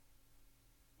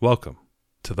Welcome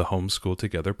to the Homeschool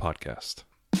Together podcast.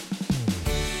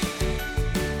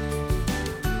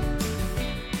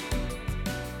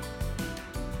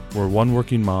 Where one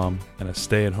working mom and a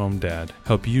stay-at-home dad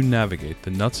help you navigate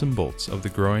the nuts and bolts of the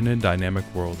growing and dynamic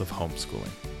world of homeschooling.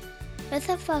 With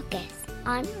a focus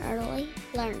on early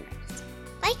learners,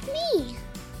 like me.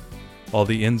 All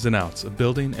the ins and outs of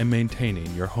building and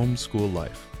maintaining your homeschool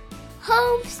life.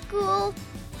 Homeschool.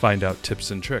 Find out tips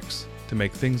and tricks to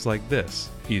make things like this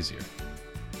easier.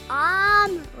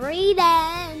 I'm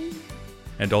reading.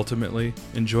 And ultimately,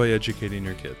 enjoy educating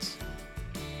your kids.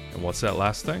 And what's that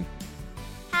last thing?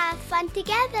 Have fun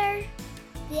together.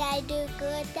 Did I do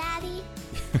good, Daddy?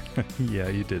 Yeah,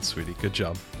 you did, sweetie. Good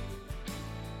job.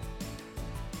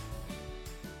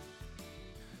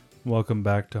 Welcome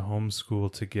back to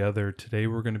Homeschool Together. Today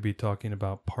we're going to be talking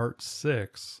about part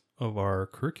 6 of our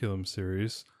curriculum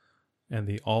series and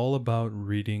the All About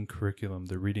Reading curriculum,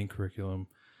 the reading curriculum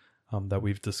that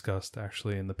we've discussed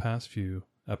actually in the past few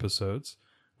episodes.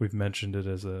 We've mentioned it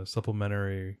as a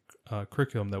supplementary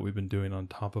curriculum that we've been doing on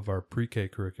top of our pre-K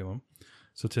curriculum.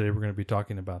 So today we're going to be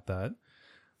talking about that.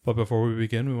 But before we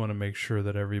begin, we want to make sure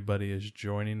that everybody is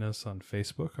joining us on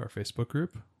Facebook, our Facebook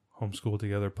group, Homeschool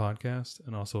Together Podcast,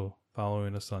 and also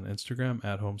following us on Instagram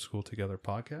at Homeschool Together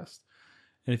Podcast.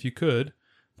 And if you could,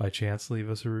 by chance, leave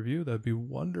us a review, that'd be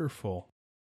wonderful.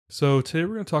 So today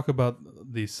we're going to talk about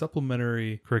the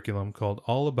supplementary curriculum called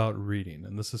All About Reading.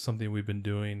 And this is something we've been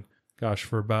doing,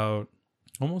 for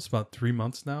almost about 3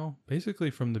 months now.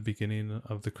 Basically from the beginning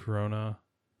of the corona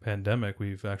pandemic,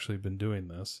 we've actually been doing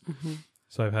this. Mm-hmm.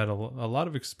 So I've had a lot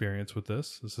of experience with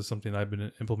this. This is something I've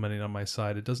been implementing on my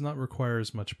side. It does not require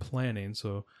as much planning.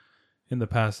 So in the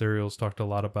past, Ariel's talked a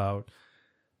lot about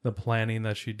the planning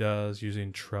that she does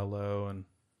using Trello and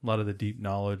a lot of the deep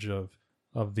knowledge of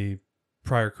the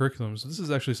prior curriculums. This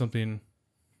is actually something,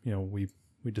 we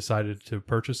decided to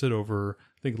purchase it over,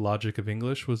 I think Logic of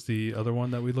English was the other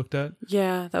one that we looked at.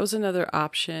 Yeah, that was another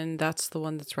option. That's the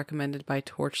one that's recommended by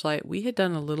Torchlight. We had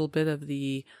done a little bit of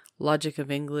the Logic of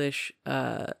English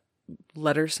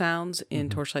letter sounds in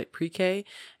Torchlight Pre-K,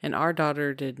 and our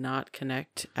daughter did not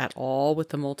connect at all with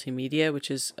the multimedia,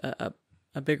 which is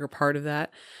a bigger part of that.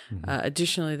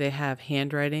 Additionally, they have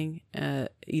handwriting,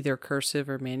 either cursive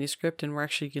or manuscript, and we're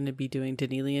actually going to be doing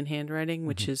Danielian handwriting,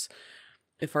 which is,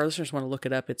 if our listeners want to look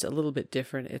it up, it's a little bit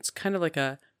different. It's kind of like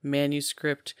a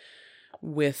manuscript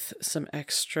with some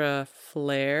extra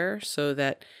flair so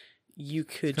that you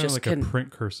could it's kind of like a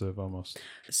print cursive almost.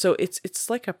 So it's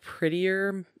like a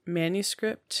prettier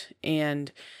manuscript,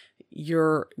 and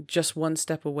you're just one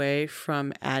step away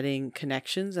from adding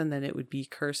connections, and then it would be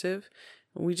cursive.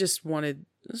 We just wanted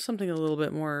something a little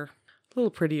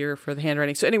prettier for the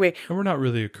handwriting. So anyway, and we're not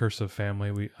really a cursive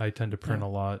family. I tend to print a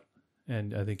lot,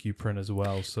 and I think you print as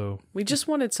well. So we just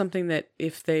wanted something that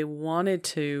if they wanted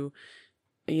to,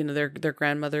 their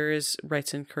grandmother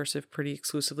writes in cursive pretty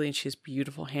exclusively, and she has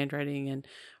beautiful handwriting, and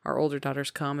our older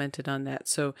daughters commented on that.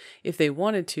 So if they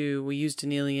wanted to, we use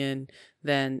Danielian,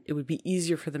 then it would be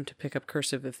easier for them to pick up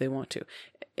cursive if they want to.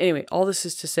 Anyway, all this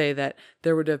is to say that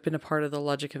there would have been a part of the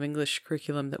Logic of English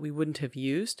curriculum that we wouldn't have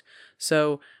used.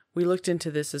 So we looked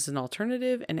into this as an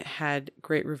alternative, and it had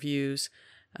great reviews.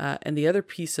 And the other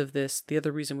piece of this, the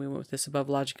other reason we went with this above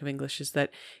Logic of English, is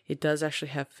that it does actually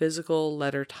have physical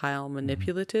letter tile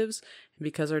manipulatives. And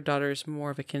because our daughter is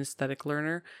more of a kinesthetic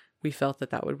learner, we felt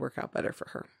that would work out better for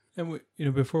her. And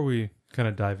before we kind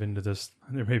of dive into this,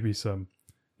 there may be some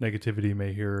negativity you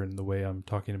may hear in the way I'm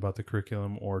talking about the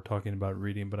curriculum or talking about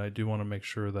reading, but I do want to make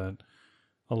sure that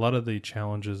a lot of the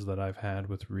challenges that I've had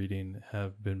with reading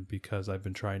have been because I've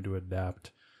been trying to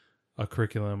adapt a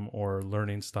curriculum or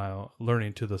learning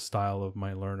to the style of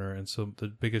my learner. And so the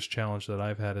biggest challenge that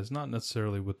I've had is not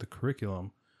necessarily with the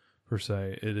curriculum per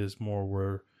se. It is more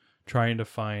we're trying to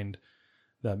find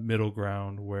that middle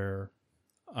ground where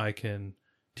I can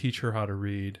teach her how to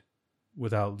read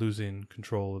without losing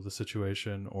control of the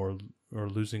situation or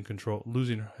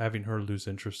having her lose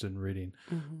interest in reading.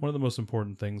 One of the most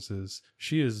important things is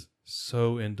she is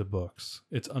so into books.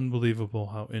 It's unbelievable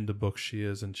how into books she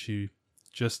is, and she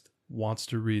just wants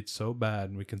to read so bad,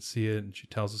 and we can see it, and she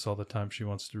tells us all the time she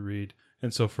wants to read.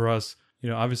 And so for us,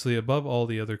 obviously above all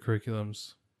the other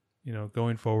curriculums,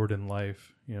 going forward in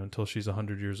life, until she's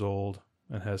 100 years old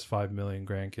and has 5 million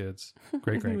great grandkids,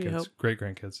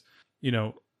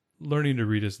 learning to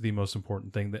read is the most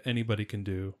important thing that anybody can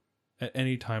do at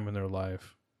any time in their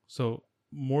life. So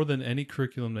more than any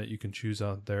curriculum that you can choose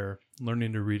out there,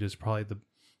 learning to read is probably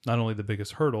not only the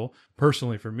biggest hurdle.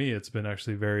 Personally, for me, it's been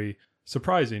actually very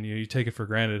surprising. You take it for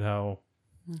granted how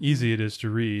easy it is to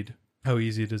read, how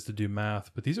easy it is to do math,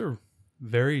 but these are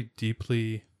very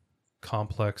deeply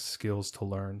complex skills to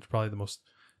learn. It's probably the most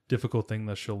difficult thing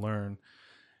that she'll learn.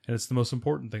 And it's the most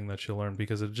important thing that she'll learn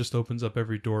because it just opens up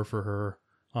every door for her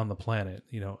on the planet.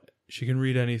 You know, she can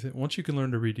read anything. Once you can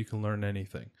learn to read, you can learn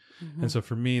anything. Mm-hmm. And so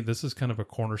for me, this is kind of a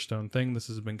cornerstone thing. This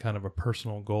has been kind of a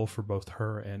personal goal for both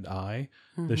her and I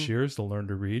this year, is to learn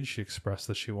to read. She expressed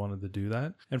that she wanted to do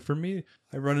that. And for me,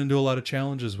 I run into a lot of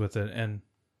challenges with it, and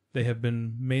they have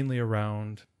been mainly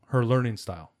around her learning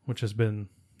style, which has been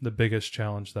the biggest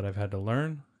challenge that I've had to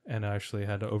learn and actually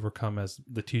had to overcome as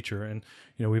the teacher. And,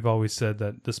 you know, we've always said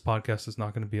that this podcast is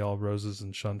not going to be all roses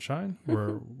and sunshine.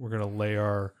 We're going to lay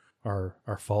our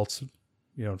faults,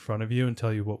 you know, in front of you and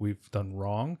tell you what we've done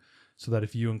wrong, so that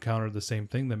if you encounter the same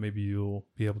thing, then maybe you'll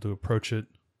be able to approach it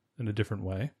in a different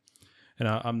way. And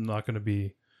I'm not going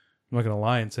to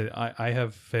lie and say I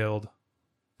have failed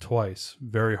twice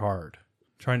very hard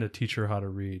trying to teach her how to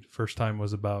read. First time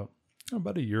was about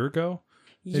a year ago.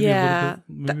 Maybe yeah,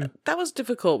 maybe. That was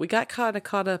difficult. We got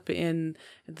caught up in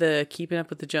the Keeping Up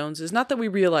with the Joneses. Not that we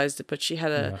realized it, but she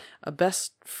had a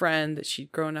best friend that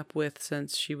she'd grown up with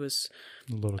since she was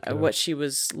A little kid. what she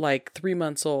was like 3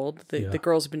 months old. The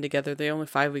girls have been together. They're only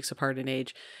 5 weeks apart in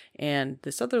age. And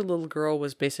this other little girl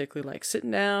was basically like sitting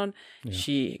down. Yeah.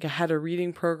 She had a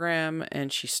reading program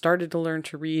and she started to learn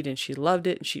to read and she loved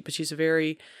it. But she's a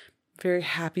very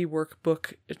happy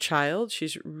workbook child.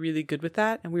 She's really good with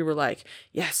that. And we were like,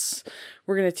 yes,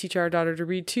 we're going to teach our daughter to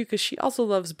read too, because she also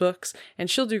loves books and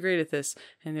she'll do great at this.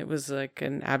 And it was like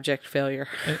an abject failure.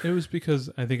 It was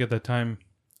because I think at that time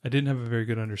I didn't have a very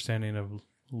good understanding of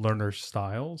learner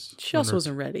styles. She also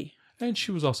wasn't ready. And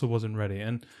she wasn't ready.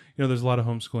 And, you know, there's a lot of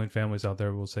homeschooling families out there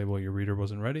who will say, well, your reader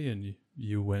wasn't ready and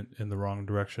you went in the wrong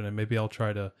direction. And maybe I'll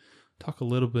try to talk a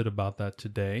little bit about that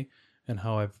today, and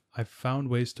how I've found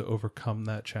ways to overcome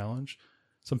that challenge.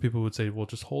 Some people would say, well,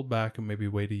 just hold back and maybe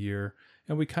wait a year.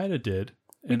 And we kind of did.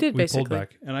 We did, basically. Pulled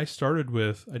back. And I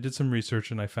did some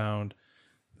research and I found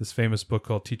this famous book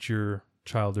called Teach Your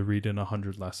Child to Read in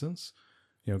 100 Lessons.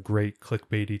 You know, great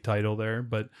clickbaity title there,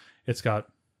 but it's got,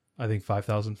 I think,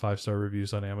 5,000 5-star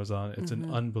reviews on Amazon. It's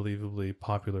an unbelievably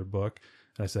popular book.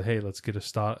 And I said, hey, let's get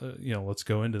let's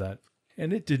go into that.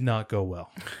 And it did not go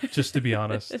well, just to be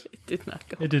honest. It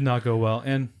did not go well.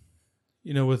 And,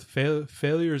 you know, with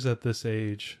failures at this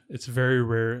age, it's very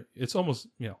rare. It's almost,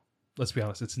 you know, let's be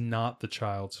honest, it's not the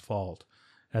child's fault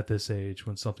at this age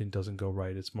when something doesn't go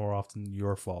right. It's more often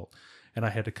your fault. And I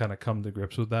had to kind of come to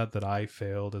grips with that I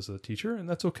failed as a teacher, and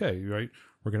that's okay, right?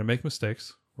 We're going to make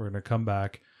mistakes. We're going to come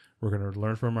back. We're going to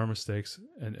learn from our mistakes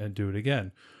and do it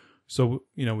again. So,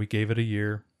 you know, we gave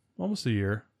it almost a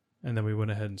year. And then we went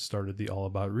ahead and started the All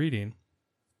About Reading.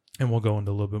 And we'll go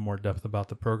into a little bit more depth about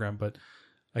the program. But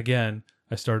again,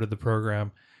 I started the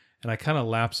program and I kind of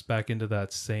lapsed back into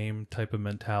that same type of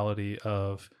mentality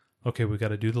of, okay, we got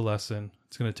to do the lesson.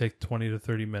 It's going to take 20 to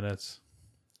 30 minutes.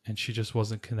 And she just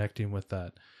wasn't connecting with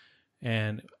that.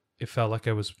 And it felt like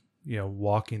I was, you know,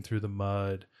 walking through the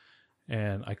mud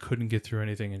and I couldn't get through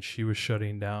anything. And she was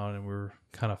shutting down and we were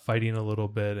kind of fighting a little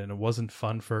bit. And it wasn't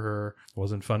fun for her. It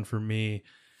wasn't fun for me.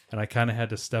 And I kind of had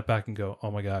to step back and go,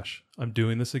 oh my gosh, I'm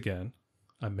doing this again.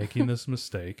 I'm making this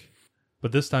mistake.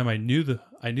 But this time I knew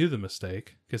the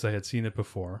mistake because I had seen it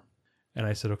before. And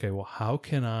I said, okay, well, how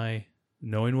can I,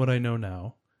 knowing what I know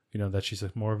now, you know, that she's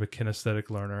more of a kinesthetic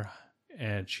learner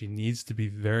and she needs to be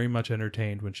very much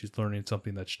entertained when she's learning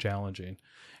something that's challenging.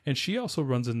 And she also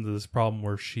runs into this problem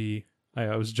where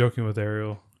I was joking with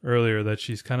Ariel earlier that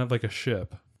she's kind of like a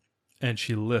ship and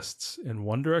she lists in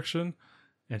one direction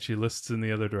and she lists in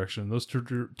the other direction. Those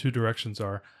two directions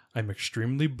are, I'm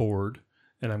extremely bored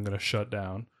and I'm going to shut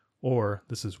down, or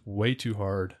this is way too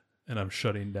hard and I'm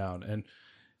shutting down. And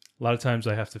a lot of times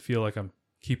I have to feel like I'm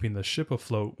keeping the ship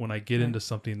afloat when I get into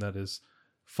something that is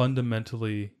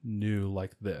fundamentally new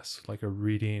like this, like a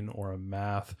reading or a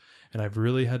math. And I've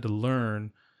really had to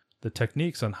learn the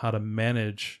techniques on how to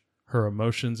manage her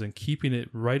emotions and keeping it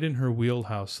right in her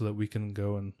wheelhouse so that we can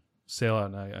go and sail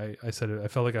out. And I said it, I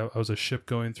felt like I was a ship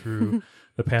going through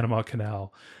the Panama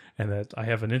Canal and that I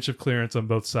have an inch of clearance on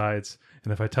both sides.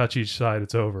 And if I touch each side,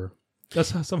 it's over.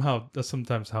 That's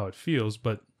sometimes how it feels.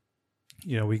 But,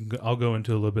 you know, I'll go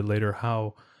into a little bit later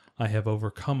how I have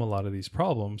overcome a lot of these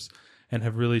problems and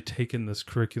have really taken this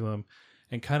curriculum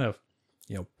and kind of,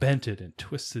 you know, bent it and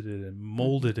twisted it and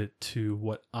molded it to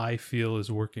what I feel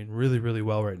is working really, really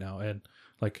well right now. And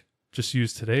like, just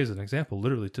use today as an example,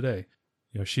 literally today.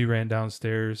 You know, she ran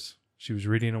downstairs. She was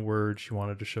reading a word. She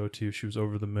wanted to show it to you. She was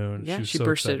over the moon. Yeah, she was she so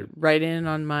bursted excited. right in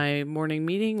on my morning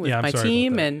meeting with Yeah, I'm my sorry about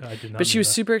team, that. and I did not but she mean was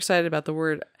that. super excited about the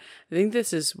word. I think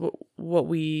this is what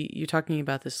you're talking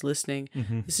about, this listening.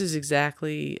 Mhm. This is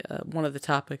exactly one of the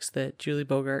topics that Julie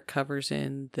Bogart covers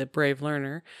in The Brave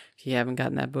Learner. If you haven't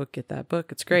gotten that book, get that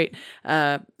book. It's great.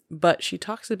 But she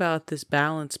talks about this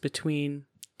balance between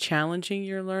challenging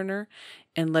your learner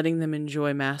and letting them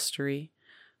enjoy mastery.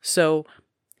 So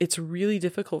it's really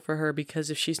difficult for her because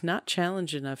if she's not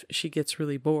challenged enough, she gets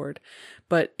really bored.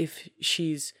 But if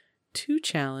she's too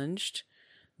challenged,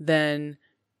 then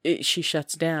she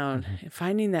shuts down. Mm-hmm.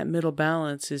 Finding that middle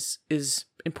balance is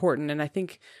important. And I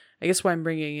guess why I'm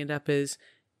bringing it up is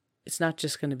it's not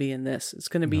just going to be in this. It's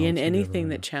going to be No, in it's gonna be anything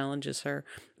everywhere. that challenges her.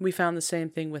 We found the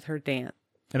same thing with her dance.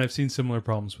 And I've seen similar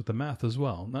problems with the math as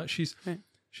well.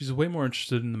 She's way more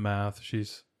interested in the math.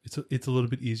 It's a little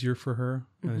bit easier for her,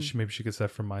 and maybe she gets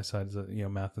that from my side. Is that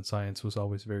math and science was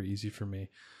always very easy for me.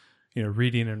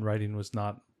 Reading and writing was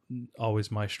not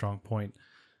always my strong point,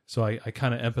 so I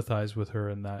kind of empathize with her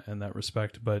in that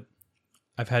respect. But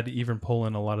I've had to even pull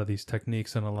in a lot of these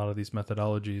techniques and a lot of these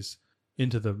methodologies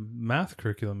into the math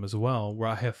curriculum as well, where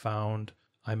I have found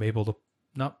I'm able to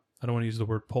I don't want to use the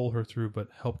word pull her through, but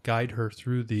help guide her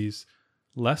through these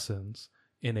lessons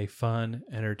in a fun,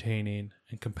 entertaining,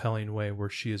 and compelling way where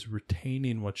she is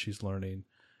retaining what she's learning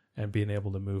and being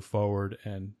able to move forward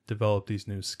and develop these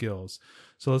new skills.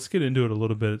 So let's get into it a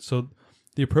little bit. So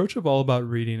the approach of All About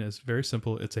Reading is very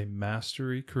simple. It's a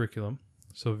mastery curriculum.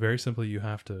 So very simply, you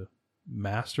have to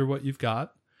master what you've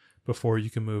got before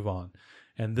you can move on.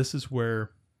 And this is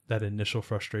where that initial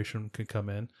frustration can come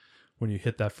in when you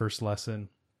hit that first lesson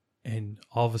and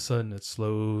all of a sudden it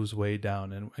slows way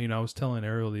down. And, I was telling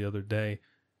Ariel the other day,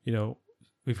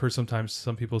 we've heard sometimes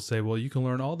some people say, well, you can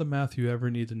learn all the math you ever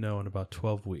need to know in about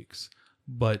 12 weeks,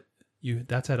 but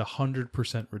that's at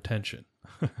 100% retention.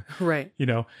 Right.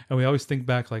 And we always think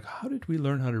back like, how did we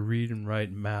learn how to read and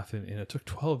write math? And it took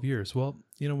 12 years. Well,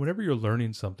 whenever you're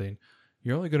learning something,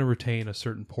 you're only going to retain a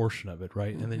certain portion of it,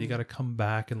 right? And then you got to come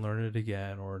back and learn it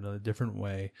again or in a different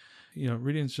way.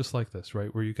 Reading is just like this,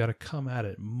 right? Where you got to come at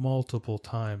it multiple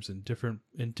times in different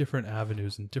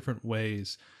avenues, in different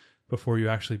ways before you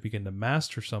actually begin to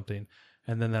master something.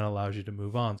 And then that allows you to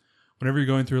move on. Whenever you're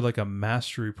going through like a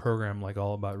mastery program, like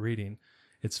All About Reading,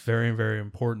 it's very, very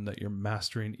important that you're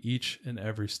mastering each and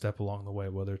every step along the way,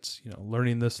 whether it's,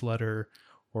 learning this letter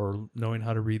or knowing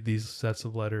how to read these sets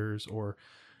of letters or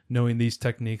knowing these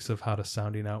techniques of how to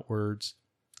sounding out words.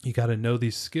 You got to know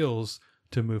these skills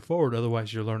to move forward.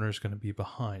 Otherwise, your learner is going to be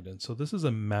behind. And so this is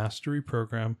a mastery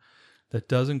program that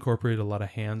does incorporate a lot of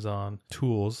hands-on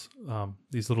tools.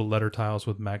 These little letter tiles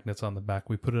with magnets on the back,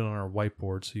 we put it on our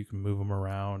whiteboard so you can move them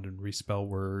around and respell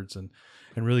words and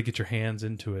really get your hands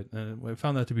into it. And I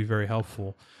found that to be very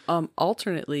helpful.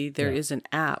 Alternately, there is an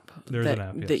app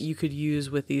that you could use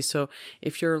with these. So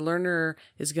if your learner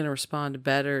is going to respond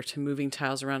better to moving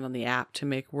tiles around on the app to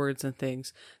make words and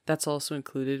things, that's also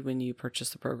included when you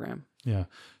purchase the program. Yeah.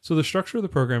 So the structure of the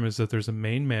program is that there's a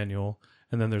main manual,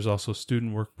 and then there's also a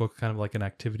student workbook, kind of like an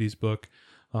activities book.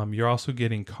 You're also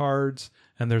getting cards,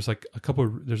 and there's like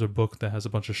there's a book that has a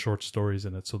bunch of short stories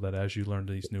in it so that as you learn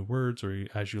these new words or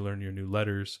as you learn your new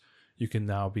letters, you can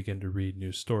now begin to read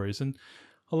new stories. And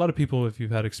a lot of people, if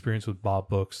you've had experience with Bob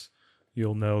books,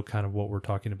 you'll know kind of what we're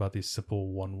talking about, these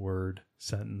simple one-word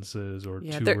sentences or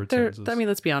two-word sentences. I mean,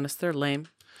 let's be honest, they're lame.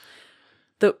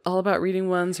 The All About Reading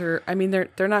ones they're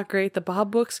not great. The Bob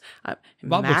books,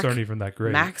 books aren't even that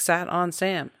great. Mac sat on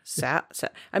Sam. Sat.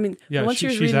 I mean, yeah, the ones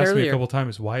she's reading asked earlier, me a couple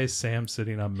times, why is Sam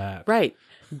sitting on Matt? Right.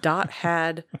 Dot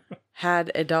had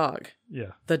a dog.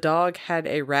 Yeah. The dog had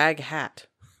a rag hat.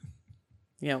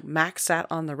 Mac sat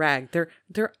on the rag.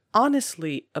 They're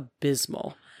honestly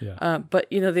abysmal. Yeah. But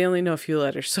they only know a few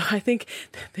letters, so I think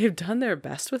they've done their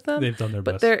best with them. They've done their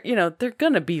best. But they're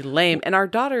gonna be lame. And our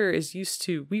daughter is used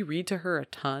to. We read to her a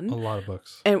ton. A lot of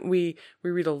books. And we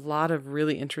read a lot of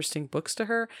really interesting books to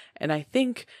her. And I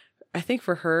think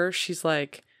for her, she's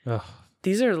like, ugh,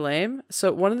 these are lame.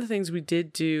 So one of the things we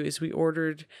did do is we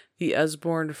ordered the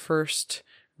Usborne First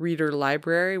Reader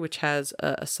Library, which has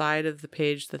a side of the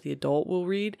page that the adult will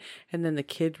read, and then the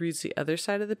kid reads the other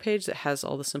side of the page that has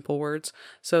all the simple words,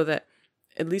 so that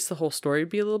at least the whole story would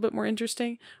be a little bit more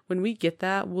interesting. When we get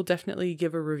that, we'll definitely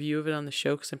give a review of it on the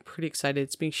show because I'm pretty excited.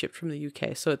 It's being shipped from the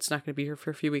UK, so it's not going to be here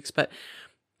for a few weeks. But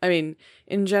I mean,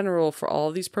 in general, for all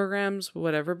these programs,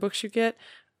 whatever books you get,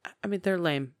 I mean, they're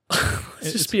lame.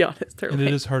 Let's just be honest. They're lame.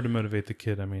 It is hard to motivate the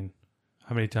kid. I mean,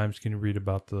 how many times can you read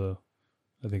about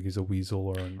I think he's a weasel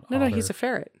or an otter. No, he's a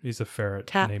ferret. He's a ferret.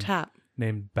 Tap.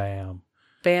 Named Bam.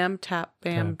 bam, tap,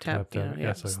 bam, Tap, tap. tap.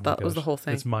 Yes, oh my that was the gosh. whole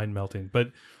thing. It's mind melting,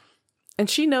 but And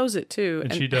she knows it too.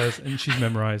 and she does, and she's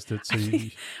memorized it. So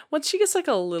Once she gets like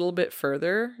a little bit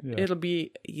further, Yeah. it'll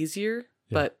be easier.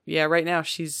 Yeah. But yeah, right now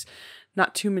she's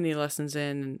not too many lessons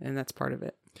in, and that's part of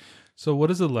it. So what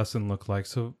does a lesson look like?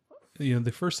 So,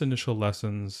 the first initial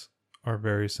lessons are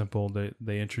very simple.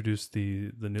 They introduce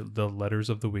the letters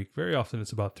of the week. Very often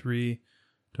it's about 3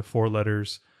 to 4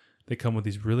 letters. They come with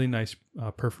these really nice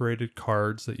perforated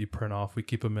cards that you print off. We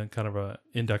keep them in kind of a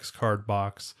index card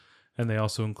box, and they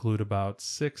also include about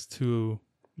 6 to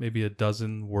maybe a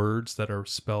dozen words that are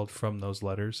spelled from those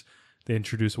letters. They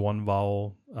introduce one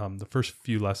vowel. The first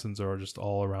few lessons are just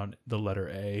all around the letter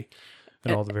A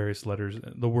and all the various letters,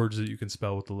 the words that you can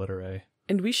spell with the letter A.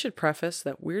 And we should preface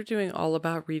that we're doing all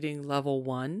about reading level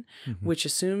 1, which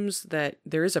assumes that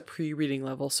there is a pre-reading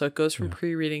level. So it goes from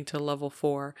pre-reading to level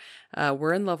 4.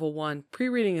 We're in level 1.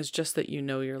 Pre-reading is just that you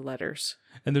know your letters.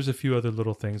 And there's a few other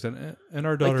little things. And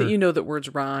our daughter... Like that you know that words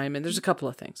rhyme, and there's a couple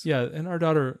of things. Yeah, and our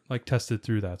daughter tested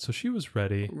through that. So she was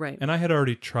ready. Right. And I had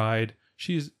already tried.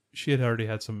 She had already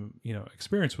had some,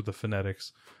 experience with the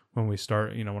phonetics when I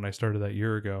started that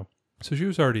year ago. So she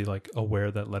was already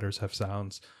aware that letters have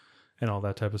sounds and all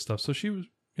that type of stuff. So she was,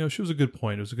 she was a good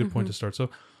point. It was a good point to start. So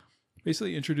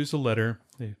basically introduce a letter.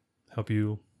 They help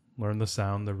you learn the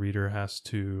sound. The learner has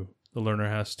to,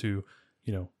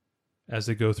 as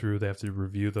they go through, they have to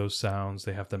review those sounds.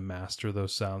 They have to master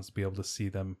those sounds to be able to see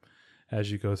them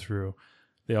as you go through.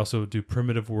 They also do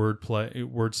primitive word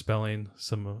spelling,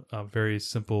 some very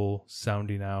simple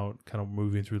sounding out, kind of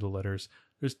moving through the letters.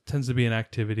 There tends to be an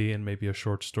activity and maybe a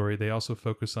short story. They also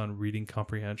focus on reading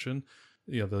comprehension.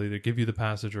 They'll either give you the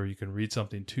passage or you can read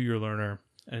something to your learner,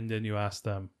 and then you ask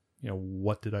them,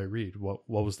 what did I read? What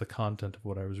was the content of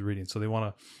what I was reading? So they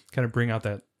want to kind of bring out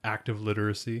that active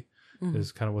literacy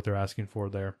is kind of what they're asking for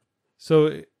there.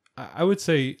 So I would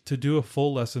say to do a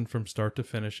full lesson from start to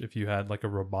finish, if you had a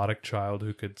robotic child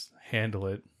who could handle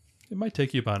it, it might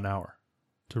take you about an hour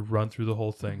to run through the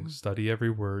whole thing, study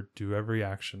every word, do every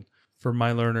action. For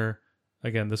my learner,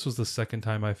 again, this was the second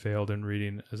time I failed in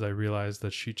reading, as I realized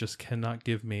that she just cannot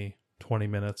give me 20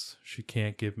 minutes. She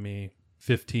can't give me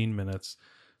 15 minutes.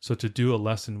 So to do a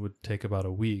lesson would take about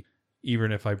a week,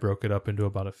 even if I broke it up into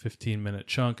about a 15-minute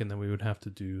chunk, and then we would have to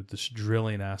do this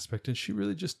drilling aspect. And she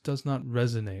really just does not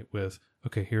resonate with,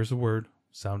 okay, here's a word,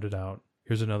 sound it out.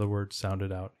 Here's another word, sound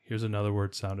it out. Here's another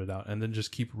word, sound it out. And then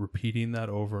just keep repeating that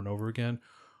over and over again.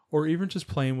 Or even just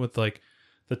playing with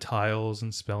the tiles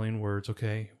and spelling words.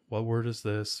 Okay, what word is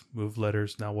this? Move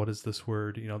letters. Now what is this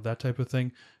word? That type of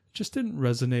thing. Just didn't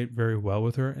resonate very well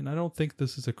with her. And I don't think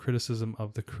this is a criticism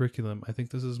of the curriculum. I think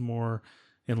this is more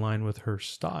in line with her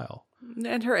style.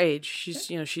 And her age.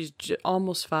 She's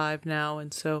almost 5 now.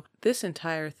 And so this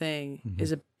entire thing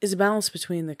is a balance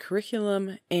between the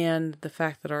curriculum and the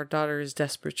fact that our daughter is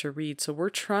desperate to read. So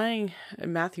we're trying,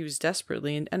 Matthew's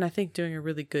desperately, and I think doing a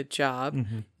really good job,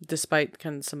 despite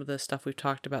kind of some of the stuff we've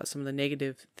talked about, some of the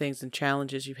negative things and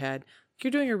challenges you've had. You're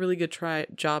doing a really good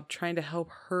job trying to help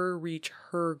her reach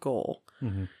her goal.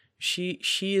 She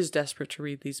is desperate to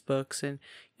read these books, and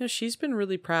she's been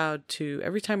really proud to,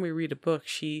 every time we read a book,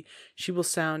 she will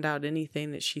sound out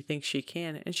anything that she thinks she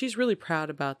can, and she's really proud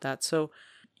about that. So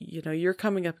you're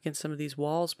coming up against some of these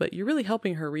walls, but you're really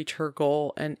helping her reach her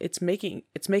goal, and it's making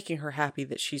her happy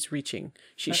that she's reaching,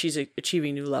 she's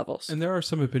achieving new levels. And there are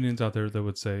some opinions out there that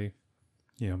would say,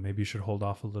 maybe you should hold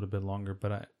off a little bit longer,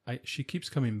 but she keeps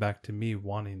coming back to me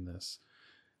wanting this.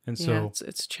 And so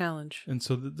it's a challenge. And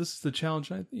so this is the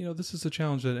challenge. This is a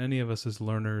challenge that any of us as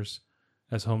learners,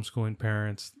 as homeschooling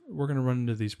parents, we're going to run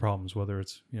into these problems, whether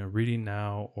it's, reading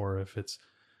now, or if it's,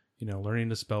 learning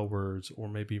to spell words, or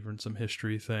maybe even some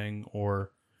history thing,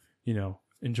 or,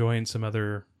 enjoying some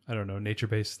other,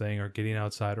 nature-based thing, or getting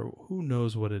outside, or who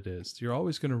knows what it is. You're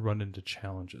always going to run into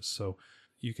challenges. So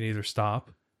you can either stop,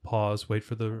 pause, wait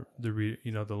for the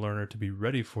learner to be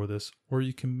ready for this, or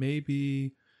you can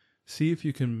maybe see if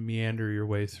you can meander your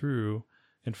way through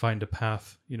and find a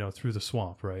path, through the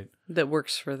swamp, right? That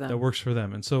works for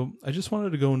them. And so I just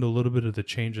wanted to go into a little bit of the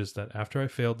changes that after I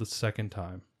failed the second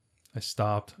time, I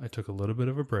stopped. I took a little bit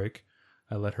of a break.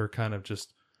 I let her kind of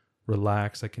just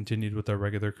relax. I continued with our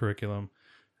regular curriculum.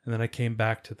 And then I came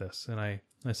back to this, and I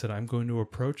said, I'm going to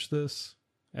approach this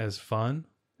as fun,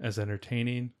 as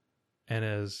entertaining, and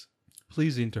as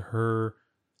pleasing to her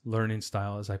learning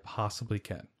style as I possibly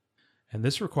can. And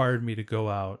this required me to go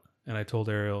out, and I told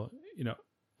Ariel,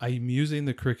 I'm using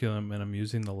the curriculum and I'm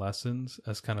using the lessons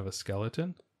as kind of a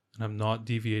skeleton, and I'm not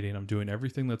deviating. I'm doing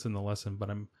everything that's in the lesson, but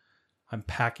I'm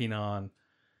packing on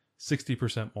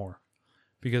 60% more,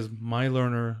 because my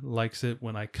learner likes it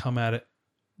when I come at it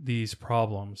these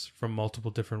problems from multiple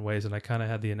different ways. And I kind of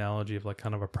had the analogy of like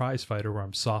kind of a prize fighter where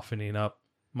I'm softening up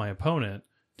my opponent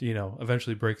to,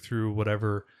 eventually break through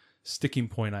whatever sticking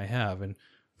point I have. And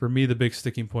for me, the big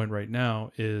sticking point right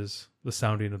now is the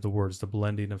sounding of the words, the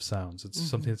blending of sounds. It's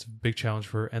something that's a big challenge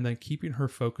for her. And then keeping her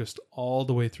focused all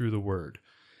the way through the word,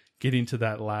 getting to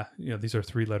that last, these are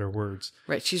 3-letter words.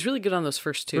 Right. She's really good on those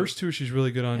first two. First two, she's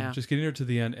really good on. Yeah. Just getting her to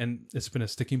the end. And it's been a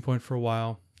sticking point for a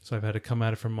while. So I've had to come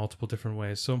at it from multiple different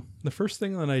ways. So the first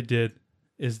thing that I did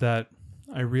is that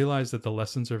I realized that the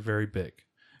lessons are very big.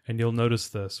 And you'll notice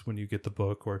this when you get the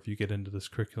book or if you get into this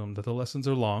curriculum, that the lessons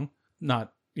are long,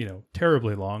 not,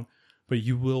 terribly long, but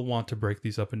you will want to break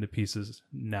these up into pieces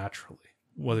naturally.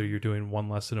 Whether you're doing one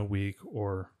lesson a week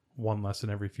or one lesson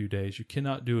every few days, you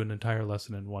cannot do an entire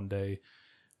lesson in one day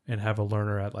and have a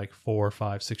learner at like 4,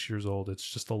 5, 6 years old. It's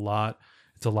just a lot.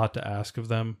 It's a lot to ask of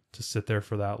them to sit there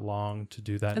for that long to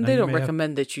do that. And they don't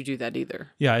recommend that you do that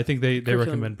either. Yeah, I think they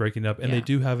recommend breaking up. And Yeah. they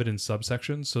do have it in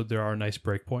subsections, so there are nice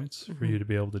breakpoints for you to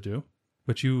be able to do.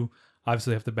 But you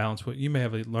obviously have to balance what you may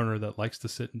have a learner that likes to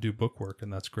sit and do book work,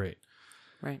 and that's great.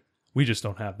 Right. We just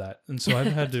don't have that. And so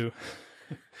I've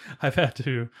had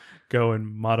to go and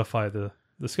modify the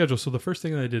schedule. So the first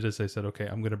thing that I did is I said, okay,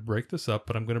 I'm going to break this up,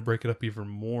 but I'm going to break it up even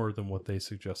more than what they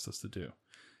suggest us to do.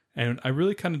 And I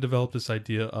really kind of developed this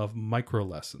idea of micro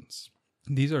lessons.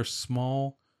 These are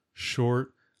small,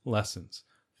 short lessons,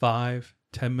 5,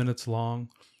 10 minutes long,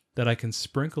 that I can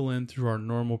sprinkle in through our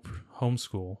normal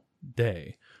homeschool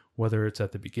day, whether it's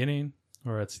at the beginning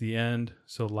or at the end.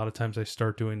 So a lot of times I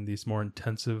start doing these more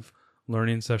intensive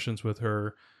learning sessions with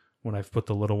her when I've put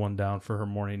the little one down for her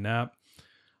morning nap.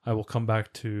 I will come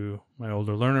back to my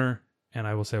older learner and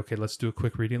I will say, okay, let's do a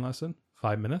quick reading lesson,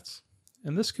 5 minutes.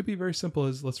 And this could be very simple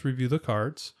as let's review the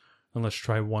cards and let's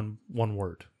try one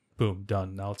word. Boom,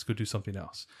 done. Now let's go do something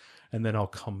else. And then I'll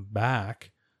come back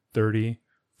 30,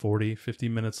 40, 50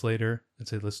 minutes later and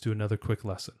say, let's do another quick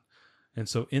lesson. And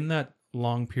so in that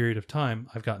long period of time,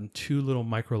 I've gotten 2 little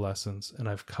micro lessons and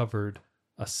I've covered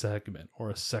a segment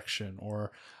or a section,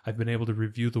 or I've been able to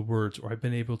review the words, or I've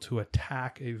been able to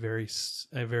attack a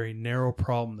very narrow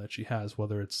problem that she has,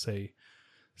 whether it's say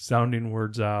sounding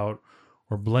words out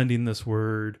or blending this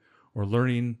word or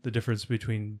learning the difference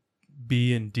between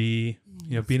B and D,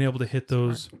 being able to hit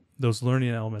those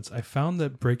learning elements. I found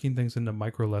that breaking things into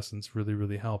micro lessons really,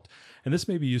 really helped. And this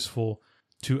may be useful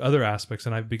to other aspects.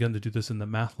 And I've begun to do this in the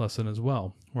math lesson as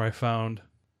well, where I found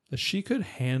that she could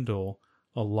handle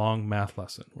a long math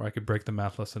lesson, where I could break the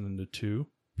math lesson into 2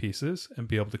 pieces and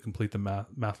be able to complete the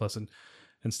math lesson.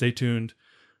 And stay tuned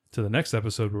to the next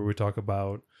episode where we talk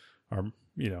about our,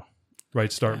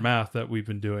 Right Start Math that we've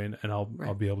been doing, and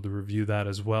I'll be able to review that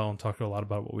as well and talk a lot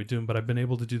about what we're doing. But I've been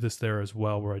able to do this there as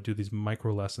well, where I do these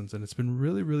micro lessons, and it's been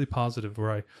really, really positive,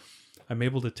 where I'm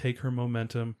able to take her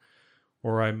momentum,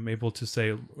 or I'm able to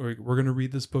say, we're going to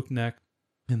read this book next,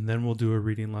 and then we'll do a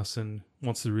reading lesson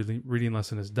once the reading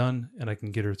lesson is done, and I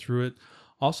can get her through it.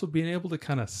 Also being able to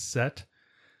kind of set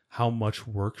how much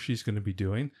work she's going to be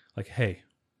doing. Like, hey,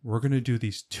 we're going to do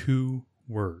these 2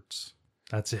 words.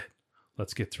 That's it.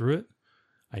 Let's get through it.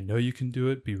 I know you can do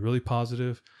it. Be really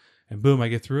positive. And boom, I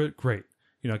get through it. Great.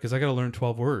 Because I got to learn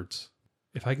 12 words.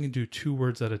 If I can do 2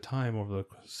 words at a time over the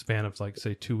span of like,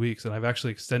 say, 2 weeks, and I've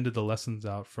actually extended the lessons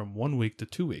out from 1 week to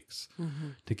 2 weeks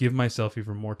to give myself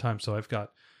even more time. So I've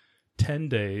got 10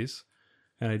 days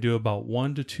and I do about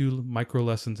 1 to 2 micro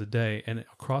lessons a day. And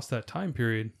across that time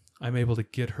period, I'm able to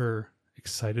get her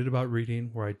excited about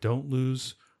reading where I don't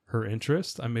lose her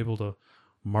interest. I'm able to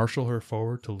marshal her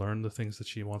forward to learn the things that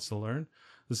she wants to learn.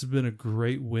 This has been a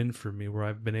great win for me, where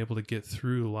I've been able to get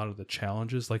through a lot of the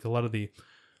challenges, like a lot of the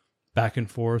back and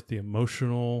forth, the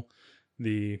emotional,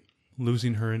 the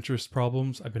losing her interest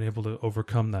problems. I've been able to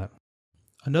overcome that.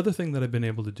 Another thing that I've been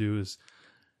able to do is,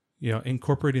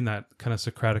 incorporating that kind of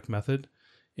Socratic method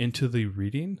into the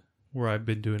reading, where I've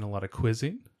been doing a lot of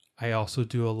quizzing. I also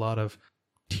do a lot of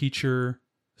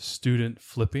teacher-student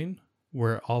flipping,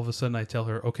 where all of a sudden I tell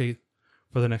her, okay,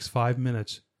 for the next 5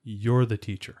 minutes, you're the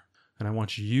teacher, and I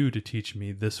want you to teach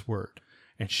me this word.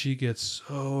 And she gets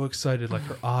so excited, like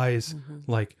her eyes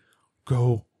like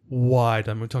go wide.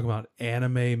 I'm talking about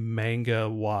anime, manga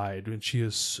wide. And she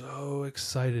is so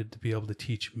excited to be able to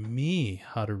teach me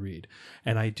how to read.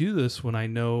 And I do this when I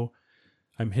know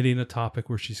I'm hitting a topic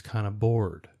where she's kind of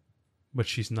bored, but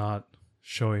she's not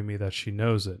showing me that she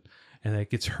knows it. And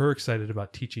it gets her excited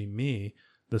about teaching me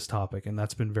this topic. And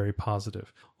that's been very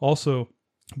positive. Also,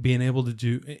 being able to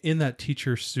do in that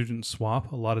teacher-student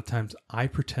swap, a lot of times I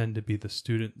pretend to be the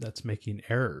student that's making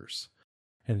errors,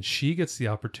 and she gets the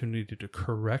opportunity to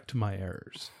correct my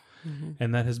errors.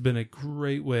 And that has been a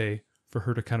great way for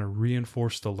her to kind of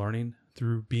reinforce the learning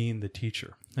through being the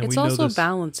teacher. And it's we know also this,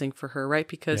 balancing for her, right?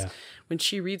 Because Yeah. when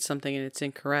she reads something and it's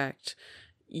incorrect,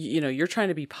 you're trying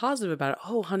to be positive about it.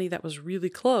 Oh, honey, that was really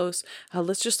close.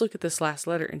 Let's just look at this last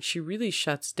letter. And she really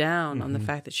shuts down on the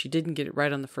fact that she didn't get it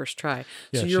right on the first try.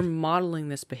 So Yeah, you're she- modeling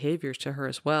this behavior to her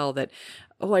as well that,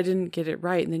 oh, I didn't get it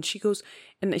right. And then she goes,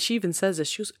 and she even says this,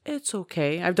 she goes, it's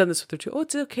okay. I've done this with her too. Oh,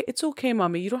 it's okay. It's okay,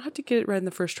 mommy. You don't have to get it right in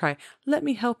the first try. Let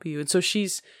me help you. And so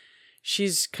she's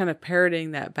kind of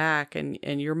parroting that back, and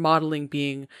you're modeling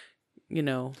being,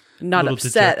 not little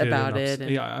upset dejected about and it.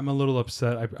 And, Yeah, I'm a little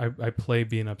upset. I play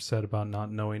being upset about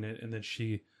not knowing it, and then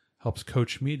she helps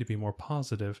coach me to be more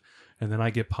positive, and then I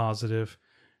get positive,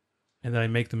 and then I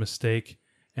make the mistake,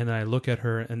 and then I look at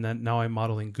her, and then now I'm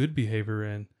modeling good behavior,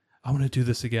 and I want to do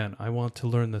this again. I want to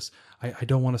learn this. I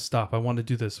don't want to stop. I want to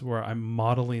do this, where I'm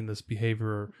modeling this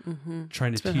behavior,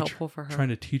 trying It's to been teach helpful for her. trying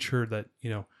to teach her that,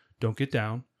 don't get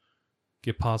down,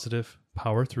 get positive,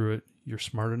 power through it. You're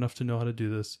smart enough to know how to do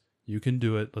this. You can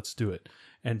do it. Let's do it.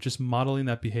 And just modeling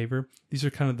that behavior. These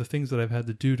are kind of the things that I've had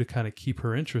to do to kind of keep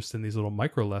her interest in these little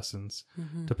micro lessons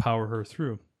to power her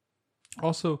through.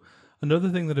 Also, another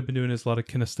thing that I've been doing is a lot of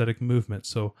kinesthetic movement.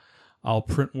 So I'll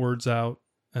print words out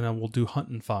and I will do hunt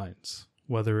and finds,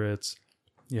 whether it's,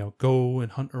 go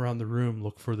and hunt around the room,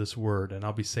 look for this word. And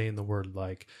I'll be saying the word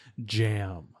like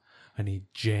jam. I need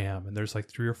jam. And there's like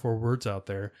 3 or 4 words out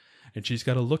there. And she's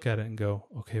got to look at it and go,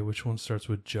 okay, which one starts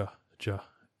with ja?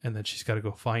 And then she's got to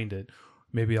go find it.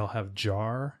 Maybe I'll have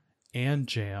jar and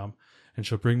jam, and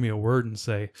she'll bring me a word and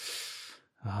say,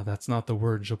 that's not the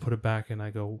word. And she'll put it back, and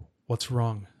I go, what's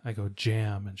wrong? I go,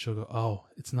 jam. And she'll go, oh,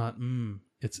 it's not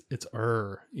it's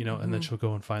and then she'll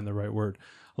go and find the right word.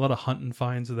 A lot of hunt and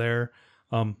finds there.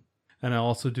 And I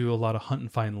also do a lot of hunt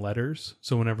and find letters.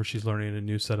 So whenever she's learning a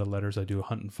new set of letters, I do a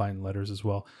hunt and find letters as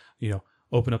well.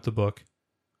 Open up the book,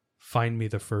 find me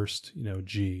the first,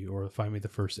 G, or find me the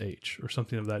first H, or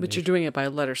something of that But nature. you're doing it by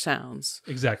letter sounds.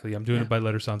 Exactly. I'm doing it by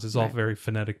letter sounds. It's all Right. very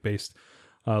phonetic based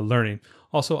learning.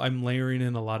 Also, I'm layering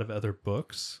in a lot of other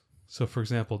books. So, for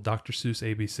example, Dr. Seuss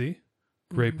ABC,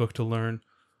 great book to learn.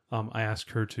 I ask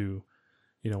her to,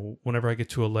 whenever I get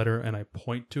to a letter and I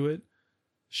point to it,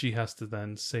 she has to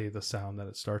then say the sound that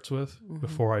it starts with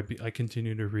before I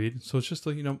continue to read. So it's just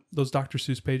like, those Dr.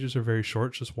 Seuss pages are very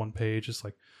short. It's just one page. It's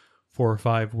like 4 or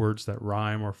 5 words that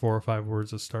rhyme, or 4 or 5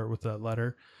 words that start with that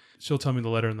letter. She'll tell me the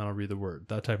letter and then I'll read the word,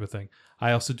 that type of thing.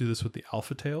 I also do this with the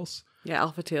Alpha Tales. Yeah,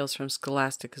 Alpha Tales from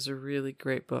Scholastic is a really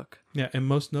great book. Yeah, and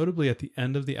most notably at the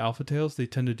end of the Alpha Tales, they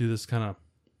tend to do this kind of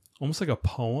almost like a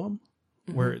poem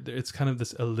where it's kind of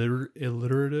this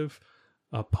alliterative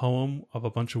poem of a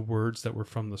bunch of words that were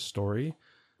from the story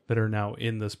that are now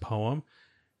in this poem.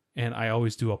 And I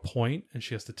always do a point, and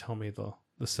she has to tell me the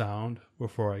sound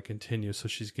before I continue. So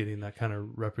she's getting that kind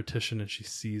of repetition and she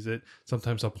sees it.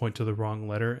 Sometimes I'll point to the wrong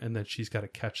letter and then she's got to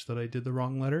catch that I did the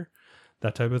wrong letter,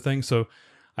 that type of thing. So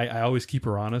I always keep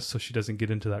her honest so she doesn't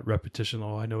get into that repetition.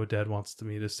 Oh, I know what Dad wants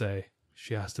me to say.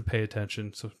 She has to pay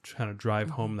attention. So kind of drive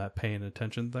home that paying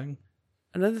attention thing.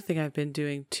 Another thing I've been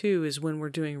doing too is when we're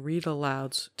doing read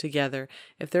alouds together,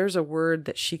 if there's a word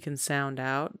that she can sound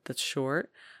out that's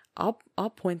short, I'll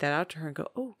point that out to her and go,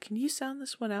 oh, can you sound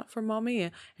this one out for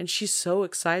mommy? And she's so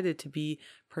excited to be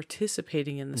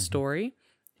participating in the story.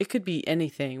 It could be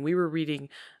anything. We were reading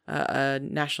a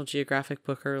National Geographic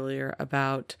book earlier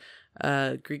about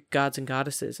Greek gods and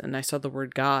goddesses, and I saw the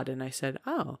word God, and I said,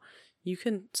 oh, you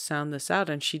can sound this out.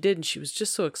 And she did, and she was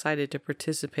just so excited to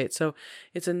participate. So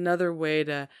it's another way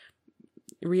to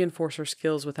reinforce her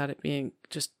skills without it being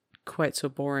just quite so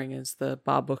boring as the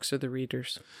Bob books or the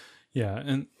readers. Yeah,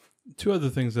 and 2 other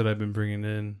things that I've been bringing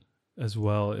in as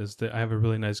well is that I have a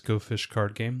really nice Go Fish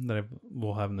card game that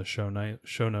we'll have in the show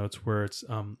notes where it's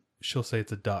she'll say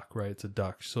it's a duck, right? It's a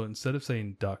duck. So instead of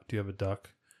saying duck, do you have a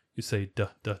duck? You say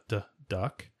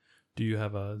duck. Do you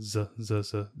have a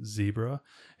zebra?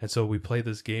 And so we play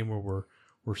this game where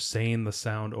we're saying the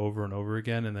sound over and over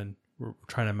again, and then we're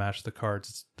trying to match the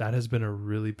cards. That has been a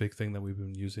really big thing that we've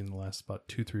been using the last about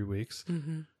 2-3 weeks.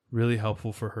 Really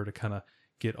helpful for her to kind of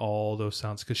get all those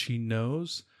sounds, because she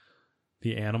knows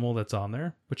the animal that's on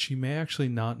there, but she may actually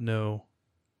not know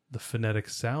the phonetic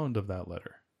sound of that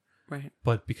letter. Right.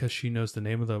 But because she knows the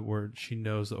name of the word, she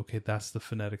knows, okay, that's the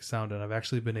phonetic sound. And I've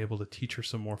actually been able to teach her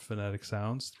some more phonetic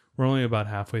sounds. We're only about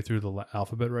halfway through the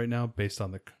alphabet right now based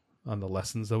on the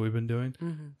lessons that we've been doing.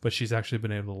 But she's actually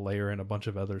been able to layer in a bunch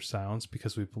of other sounds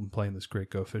because we've been playing this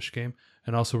great Go Fish game.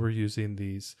 And also we're using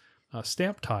these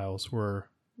stamp tiles where,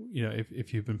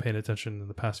 if you've been paying attention in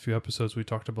the past few episodes, we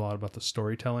talked a lot about the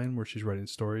storytelling where she's writing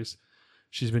stories.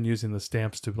 She's been using the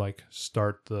stamps to like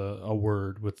start a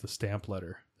word with the stamp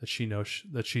letter that she knows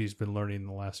that she's been learning in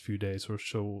the last few days.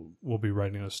 So we'll be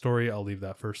writing a story. I'll leave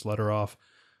that first letter off.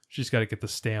 She's got to get the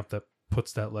stamp that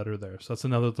puts that letter there. So that's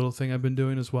another little thing I've been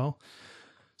doing as well.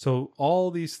 So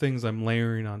all these things I'm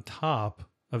layering on top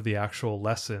of the actual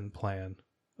lesson plan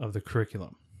of the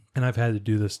curriculum. And I've had to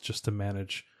do this just to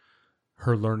manage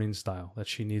her learning style, that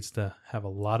she needs to have a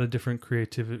lot of different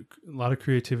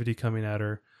creativity coming at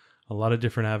her, a lot of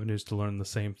different avenues to learn the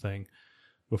same thing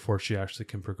before she actually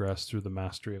can progress through the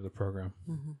mastery of the program.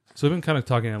 Mm-hmm. So I've been kind of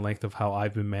talking at length of how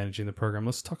I've been managing the program.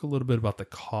 Let's talk a little bit about the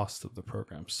cost of the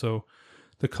program. So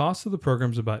the cost of the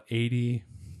program is about $80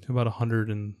 to about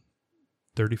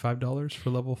 $135 for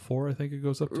level 4, I think it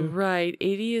goes up to. Right.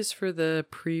 80 is for the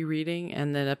pre-reading,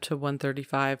 and then up to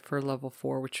 135 for level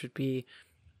 4, which would be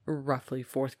roughly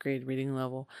 4th grade reading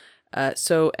level.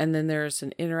 And then there's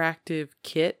an interactive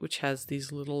kit, which has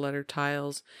these little letter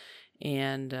tiles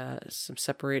and some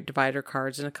separate divider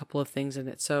cards and a couple of things in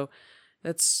it. So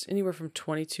that's anywhere from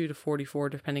 22 to 44,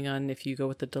 depending on if you go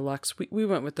with the deluxe. We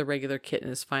went with the regular kit,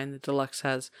 and it's fine. The deluxe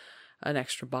has an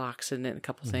extra box and a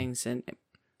couple things, and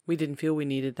we didn't feel we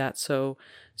needed that, so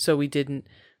we didn't.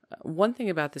 One thing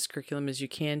about this curriculum is you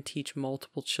can teach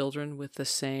multiple children with the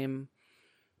same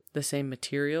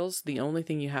materials. The only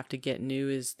thing you have to get new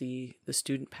is the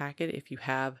student packet if you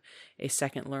have a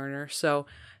second learner. So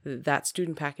that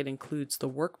student packet includes the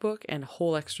workbook and a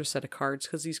whole extra set of cards,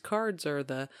 because these cards are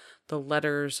the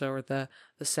letters or the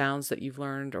sounds that you've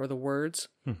learned or the words.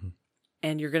 Mm-hmm.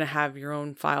 And you're going to have your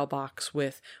own file box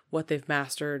with what they've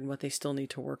mastered and what they still need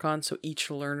to work on. So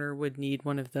each learner would need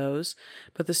one of those.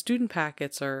 But the student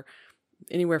packets are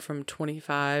anywhere from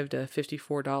 $25 to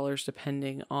 $54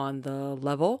 depending on the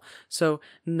level. So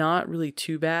not really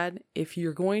too bad. If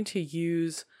you're going to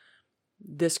use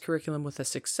this curriculum with a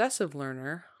successive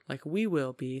learner, like we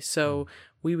will be, so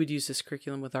we would use this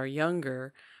curriculum with our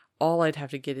younger, all I'd have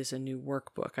to get is a new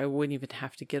workbook. I wouldn't even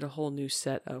have to get a whole new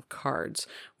set of cards,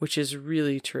 which is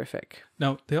really terrific.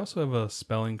 Now, they also have a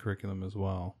spelling curriculum as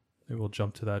well. Maybe we'll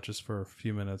jump to that just for a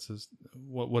few minutes.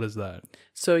 What is that?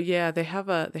 So yeah, they have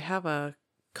a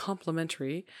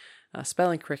complimentary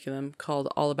spelling curriculum called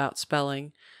All About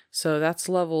Spelling. So that's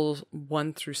levels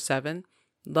 1 through 7.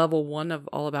 Level 1 of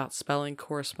All About Spelling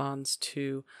corresponds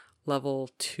to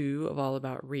level 2 of All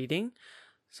About Reading.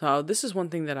 So this is one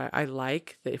thing that I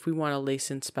like, that if we want to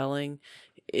lace in spelling,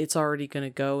 it's already going to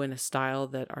go in a style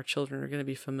that our children are going to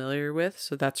be familiar with.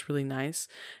 So that's really nice.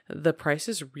 The price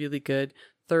is really good,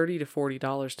 $30 to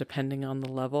 $40 depending on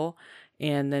the level.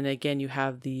 And then again, you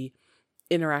have the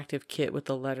interactive kit with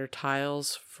the letter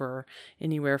tiles for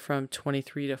anywhere from $23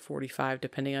 to $45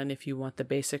 depending on if you want the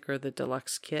basic or the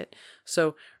deluxe kit.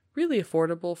 So really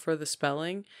affordable for the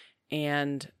spelling,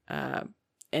 and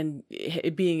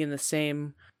it being in the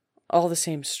same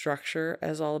structure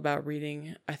as All About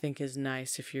Reading, I think is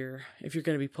nice if you're going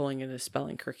to be pulling in a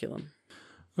spelling curriculum.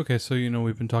 Okay, so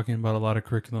we've been talking about a lot of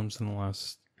curriculums in the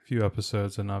last few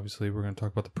episodes, and obviously we're going to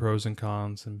talk about the pros and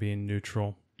cons and being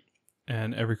neutral.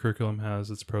 And every curriculum has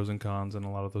its pros and cons, and a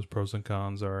lot of those pros and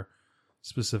cons are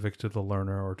specific to the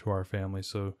learner or to our family.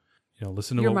 So,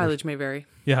 listen to your mileage may vary.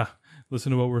 Yeah,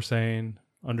 listen to what we're saying,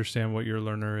 understand what your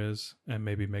learner is, and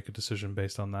maybe make a decision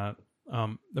based on that.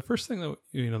 The first thing that,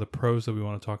 the pros that we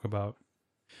want to talk about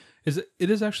is that it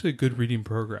is actually a good reading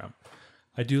program.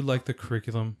 I do like the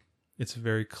curriculum. It's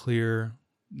very clear.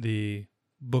 The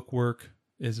bookwork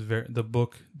is the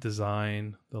book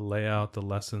design, the layout, the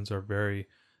lessons are very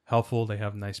helpful. They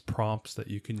have nice prompts that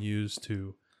you can use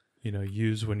to,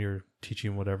 use when you're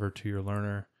teaching whatever to your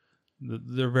learner.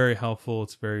 They're very helpful.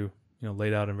 It's very,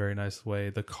 laid out in a very nice way.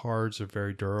 The cards are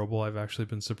very durable. I've actually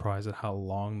been surprised at how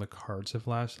long the cards have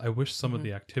lasted. I wish some of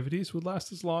the activities would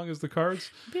last as long as the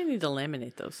cards. Maybe you need to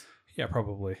laminate those. Yeah,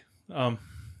 probably.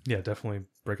 Yeah, definitely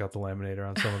break out the laminator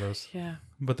on some of those. Yeah.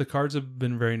 But the cards have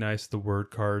been very nice. The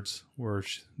word cards where,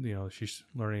 she's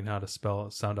learning how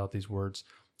to sound out these words.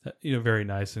 Very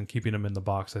nice, and keeping them in the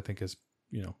box, I think, has,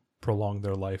 prolonged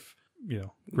their life,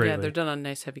 greatly. Yeah, they're done on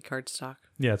nice heavy cardstock.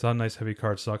 Yeah, it's on nice heavy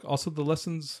cardstock. Also, the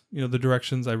lessons, the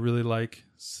directions I really like.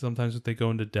 Sometimes they go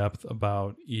into depth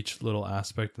about each little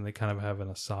aspect, and they kind of have an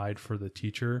aside for the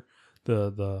teacher,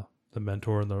 the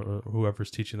mentor, and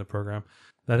whoever's teaching the program.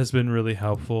 That has been really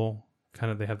helpful.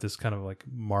 Kind of, they have this kind of like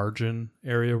margin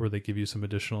area where they give you some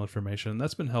additional information. And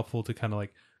that's been helpful to kind of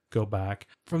like go back.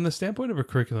 From the standpoint of a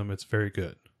curriculum, it's very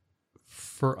good.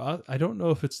 For us, I don't know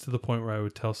if it's to the point where I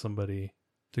would tell somebody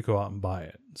to go out and buy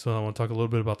it. So I want to talk a little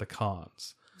bit about the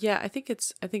cons. Yeah, I think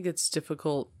it's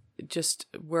difficult just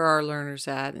where our learners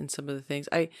at and some of the things.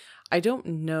 I don't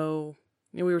know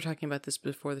we were talking about this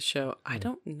before the show. I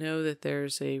don't know that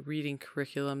there's a reading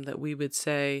curriculum that we would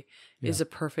say is a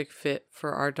perfect fit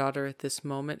for our daughter at this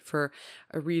moment, for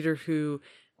a reader who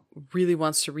really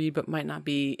wants to read but might not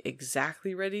be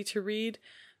exactly ready to read.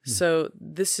 So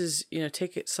this is,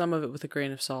 take some of it with a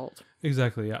grain of salt.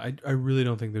 Exactly. Yeah. I really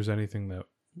don't think there's anything that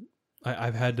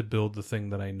I've had to build the thing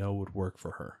that I know would work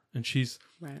for her. And she's,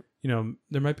 right.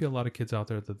 There might be a lot of kids out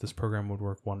there that this program would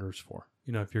work wonders for.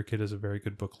 If your kid is a very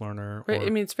good book learner. Right.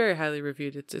 It's very highly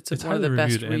reviewed. It's one of the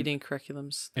best reading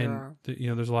curriculums there are.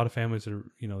 There's a lot of families that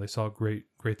are, they saw great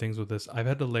things with this. I've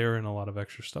had to layer in a lot of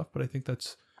extra stuff, but I think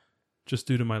that's just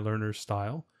due to my learner's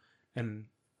style. And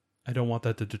I don't want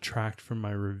that to detract from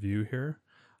my review here.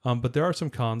 But there are some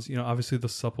cons. Obviously the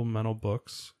supplemental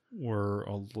books were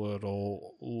a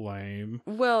little lame.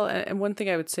 Well, and one thing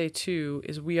I would say too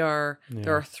is there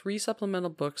are 3 supplemental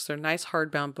books. They're nice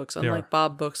hardbound books, unlike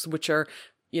Bob books, which are,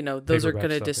 those are going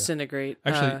to disintegrate.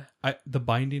 Actually, the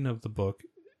binding of the book,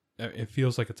 it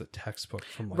feels like it's a textbook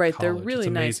from right. college. They're really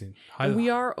it's nice. Amazing. And we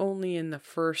are only in the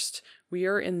first. We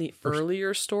are in the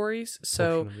earlier stories,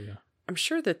 so I'm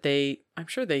sure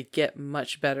they get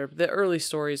much better. The early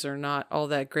stories are not all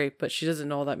that great, but she doesn't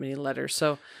know all that many letters.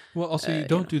 So, well, also you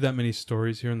don't do that many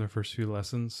stories here in the first few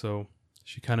lessons. So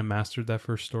she kind of mastered that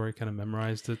first story, kind of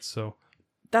memorized it. So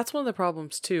that's one of the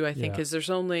problems too, I think, is there's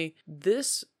only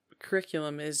this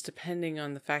curriculum is depending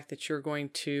on the fact that you're going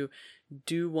to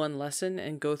do one lesson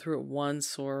and go through it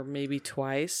once or maybe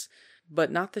twice, but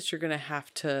not that you're going to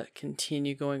have to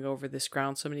continue going over this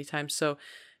ground so many times.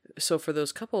 So for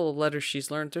those couple of letters she's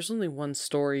learned, there's only one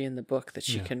story in the book that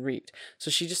she can read.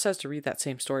 So she just has to read that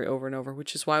same story over and over,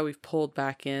 which is why we've pulled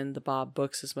back in the Bob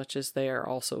books as much as they are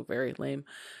also very lame.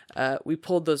 We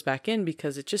pulled those back in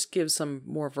because it just gives some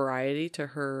more variety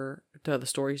to the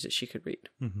stories that she could read.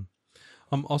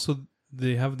 Mm-hmm. Also,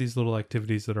 they have these little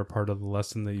activities that are part of the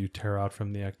lesson that you tear out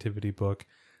from the activity book.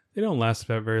 They don't last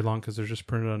very long because they're just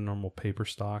printed on normal paper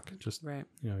stock. Just right.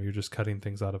 You're just cutting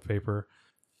things out of paper.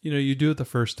 You do it the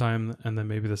first time and then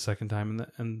maybe the second time,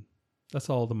 and that's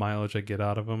all the mileage I get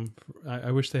out of them. I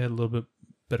wish they had a little bit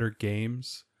better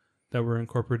games that were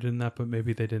incorporated in that, but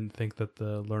maybe they didn't think that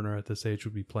the learner at this age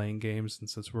would be playing games. And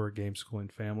since we're a game schooling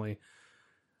family,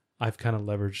 I've kind of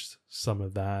leveraged some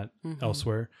of that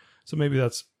elsewhere. So maybe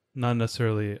that's not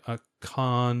necessarily a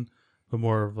con, but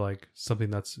more of like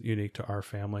something that's unique to our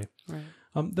family. Right.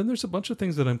 Then there's a bunch of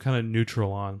things that I'm kind of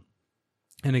neutral on.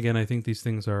 And again, I think these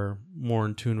things are more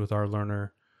in tune with our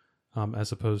learner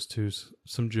as opposed to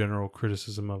some general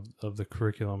criticism of the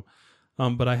curriculum.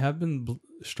 But I have been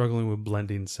struggling with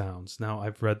blending sounds. Now,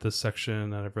 I've read this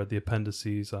section and I've read the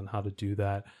appendices on how to do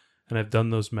that. And I've done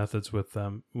those methods with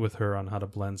her on how to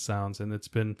blend sounds. And it's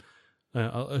been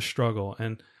a struggle.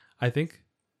 And I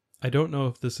don't know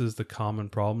if this is the common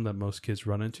problem that most kids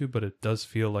run into, but it does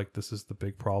feel like this is the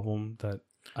big problem that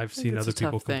I've seen other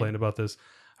people complain about this.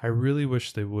 I really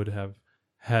wish they would have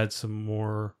had some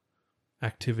more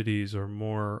activities or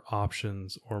more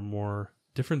options or more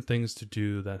different things to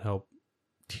do that help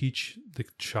teach the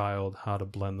child how to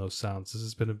blend those sounds. This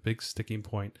has been a big sticking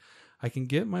point. I can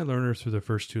get my learner through the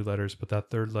first 2 letters, but that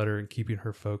third letter and keeping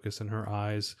her focus and her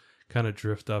eyes kind of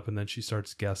drift up and then she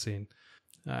starts guessing.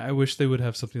 I wish they would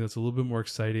have something that's a little bit more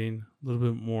exciting, a little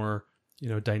bit more,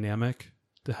 dynamic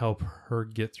to help her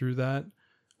get through that.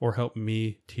 Or help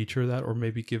me teach her that, or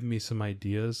maybe give me some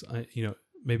ideas.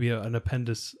 Maybe an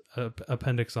appendix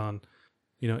on,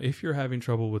 if you're having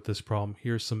trouble with this problem,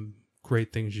 here's some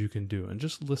great things you can do, and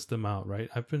just list them out. Right?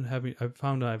 I've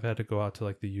found I've had to go out to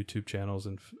like the YouTube channels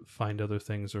and find other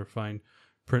things, or find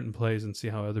print and plays and see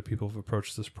how other people have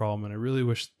approached this problem. And I really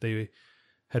wish they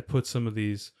had put some of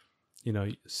these,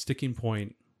 sticking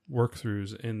point work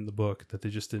throughs in the book that they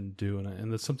just didn't do,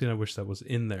 and that's something I wish that was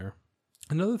in there.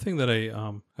 Another thing that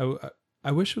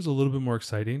I wish was a little bit more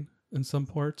exciting in some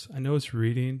parts. I know it's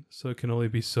reading, so it can only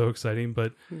be so exciting,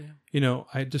 but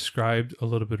I described a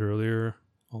little bit earlier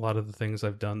a lot of the things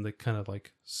I've done that kind of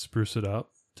like spruce it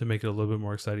up to make it a little bit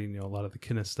more exciting. A lot of the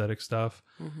kinesthetic stuff,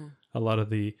 a lot of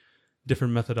the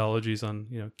different methodologies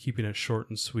on, keeping it short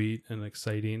and sweet and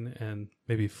exciting, and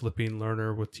maybe flipping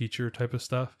learner with teacher type of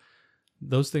stuff.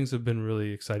 Those things have been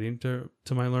really exciting to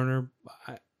my learner.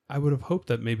 I would have hoped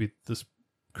that maybe this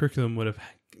curriculum would have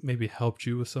maybe helped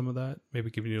you with some of that, maybe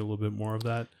giving you a little bit more of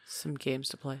that. Some games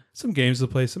to play, some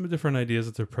different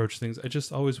ideas to approach things. I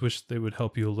just always wish they would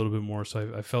help you a little bit more.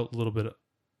 So I felt a little bit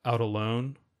out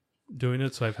alone doing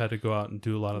it. So I've had to go out and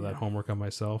do a lot of that homework on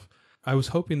myself. I was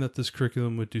hoping that this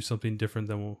curriculum would do something different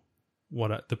than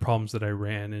the problems that I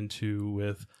ran into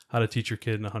with How to Teach Your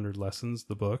Kid in 100 Lessons,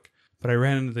 the book. But I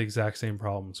ran into the exact same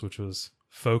problems, which was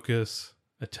focus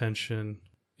attention,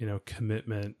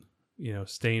 commitment,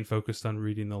 staying focused on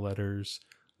reading the letters,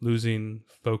 losing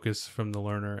focus from the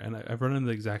learner. And I've run into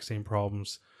the exact same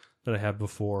problems that I had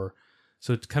before.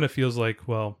 So it kind of feels like,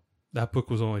 well, that book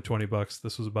was only $20.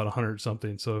 This was about 100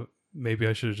 something. So maybe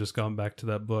I should have just gone back to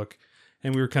that book.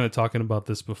 And we were kind of talking about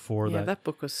this before. Yeah, that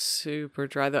book was super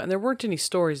dry though, and there weren't any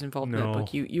stories involved in that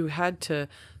book. You had to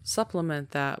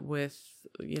supplement that with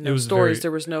stories.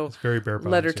 There was no very bare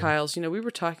bones, letter tiles. We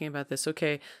were talking about this.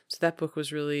 Okay, so that book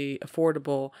was really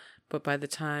affordable, but by the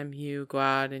time you go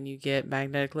out and you get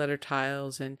magnetic letter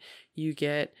tiles and you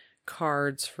get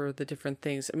cards for the different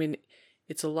things, I mean,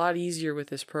 it's a lot easier with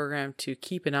this program to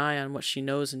keep an eye on what she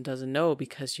knows and doesn't know,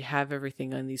 because you have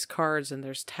everything on these cards and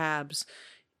there's tabs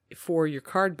for your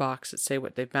card box that say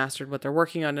what they've mastered, what they're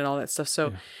working on, and all that stuff.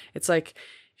 So It's like,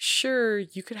 sure,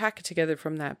 you could hack it together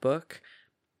from that book,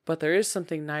 but there is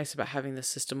something nice about having the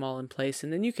system all in place,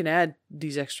 and then you can add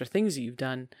these extra things that you've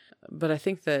done. But I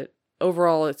think that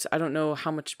overall, I don't know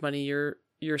how much money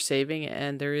you're saving,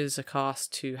 and there is a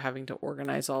cost to having to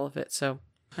organize all of it. So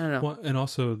I don't know. Well, and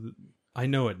also, I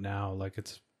know it now, like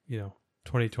it's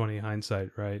 2020 hindsight,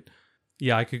 right?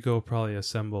 Yeah, I could go probably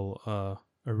assemble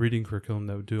a reading curriculum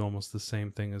that would do almost the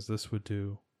same thing as this would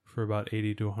do for about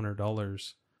 $80 to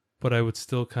 $100, but I would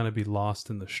still kind of be lost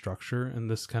in the structure, and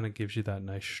this kind of gives you that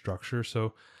nice structure.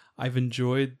 So I've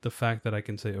enjoyed the fact that I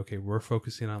can say, okay, we're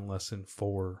focusing on lesson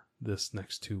 4 this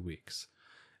next 2 weeks,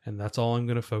 and that's all I'm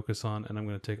going to focus on, and I'm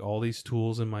going to take all these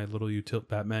tools in my little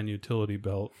Batman utility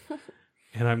belt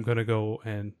and I'm going to go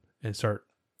and start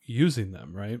using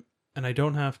them, right? And I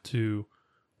don't have to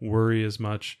worry as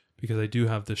much, because I do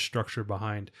have this structure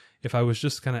behind. If I was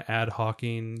just kind of ad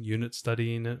hocing, unit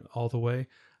studying it all the way,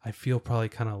 I feel probably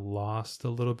kind of lost a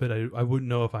little bit. I wouldn't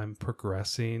know if I'm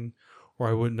progressing, or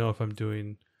I wouldn't know if I'm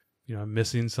doing, I'm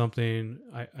missing something.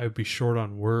 I'd be short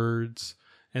on words.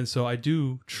 And so I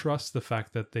do trust the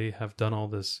fact that they have done all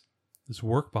this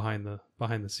work behind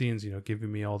the scenes,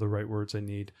 giving me all the right words I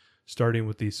need, starting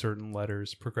with these certain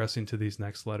letters, progressing to these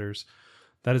next letters.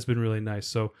 That has been really nice.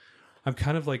 So I'm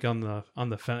kind of like on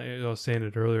the fence. I was saying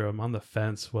it earlier. I'm on the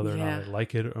fence whether or not I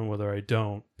like it or whether I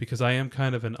don't, because I am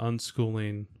kind of an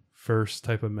unschooling first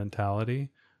type of mentality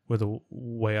with the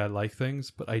way I like things.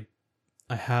 But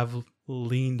I have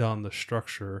leaned on the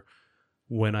structure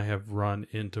when I have run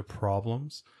into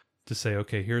problems to say,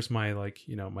 okay, here's my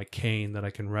my cane that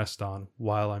I can rest on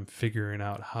while I'm figuring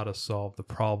out how to solve the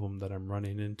problem that I'm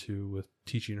running into with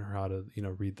teaching her how to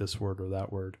read this word or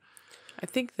that word. I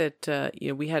think that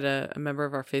we had a member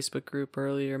of our Facebook group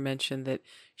earlier mention that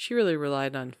she really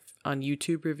relied on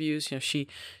YouTube reviews.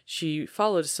 She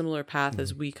followed a similar path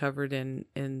as we covered in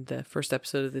the first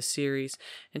episode of this series,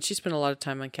 and she spent a lot of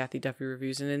time on Kathy Duffy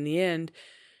reviews. And in the end,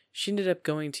 she ended up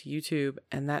going to YouTube,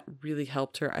 and that really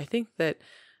helped her. I think that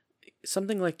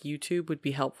something like YouTube would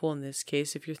be helpful in this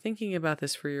case if you're thinking about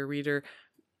this for your reader.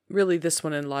 Really, this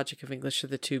one and Logic of English are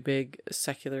the two big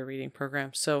secular reading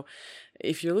programs. So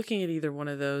if you're looking at either one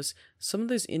of those, some of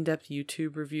those in-depth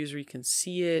YouTube reviews where you can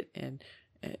see it and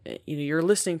you're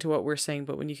listening to what we're saying,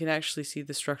 but when you can actually see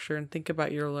the structure and think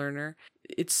about your learner,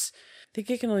 I think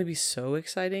it can only be so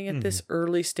exciting at this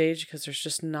early stage, because there's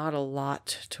just not a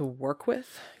lot to work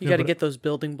with. You got to get those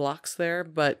building blocks there,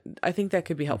 but I think that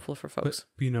could be helpful for folks.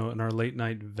 But, in our late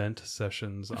night vent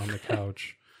sessions on the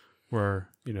couch, where,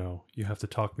 you have to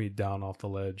talk me down off the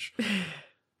ledge.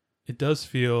 It does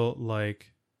feel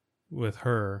like with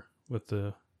her, with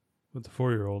the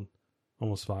 4-year-old,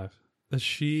 almost 5, that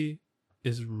she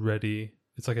is ready.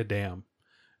 It's like a dam,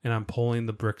 and I'm pulling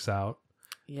the bricks out,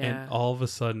 and all of a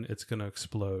sudden it's going to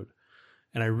explode.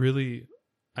 And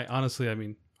I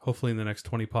honestly, hopefully in the next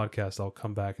 20 podcasts, I'll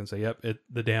come back and say, yep,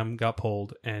 the dam got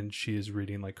pulled and she is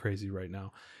reading like crazy right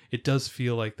now. It does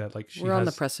feel like that. Like we're on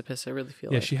the precipice. I really feel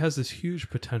like. Yeah, she has this huge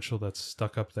potential that's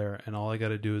stuck up there, and all I got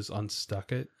to do is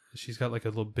unstuck it. She's got like a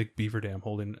little big beaver dam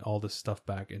holding all this stuff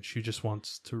back, and she just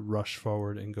wants to rush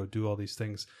forward and go do all these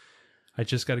things. I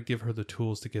just got to give her the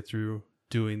tools to get through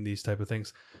doing these type of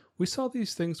things. We saw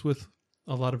these things with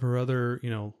a lot of her other,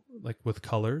 like with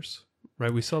colors.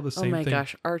 Right, we saw the same thing. Oh my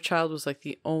gosh, our child was like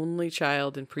the only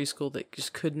child in preschool that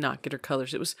just could not get her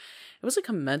colors. It was like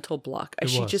a mental block. We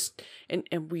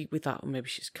thought, well, maybe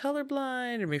she's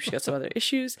colorblind, or maybe she got some other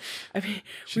issues.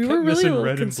 We were really a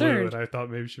little concerned. Red and blue, and I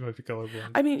thought maybe she might be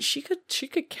colorblind. She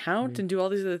could count and do all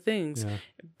these other things,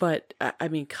 but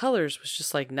colors was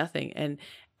just like nothing. And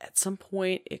at some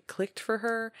point, it clicked for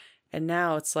her. And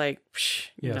now it's like,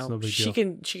 no big deal.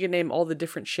 She can name all the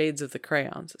different shades of the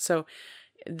crayons. So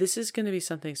this is going to be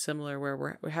something similar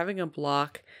where we're having a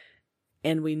block,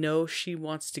 and we know she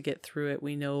wants to get through it.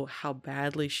 We know how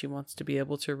badly she wants to be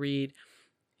able to read,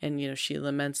 And, she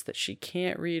laments that she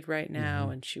can't read right now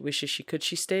and she wishes she could.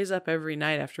 She stays up every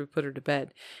night after we put her to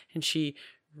bed and she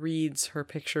reads her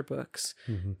picture books.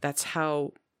 That's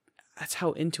how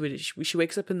into it is. She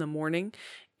wakes up in the morning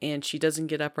and she doesn't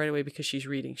get up right away because she's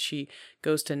reading. She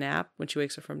goes to nap. When she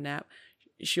wakes up from nap,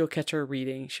 she'll catch her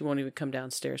reading. She won't even come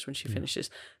downstairs when she finishes.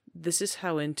 This is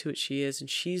how into it she is. And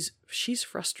she's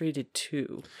frustrated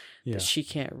too that she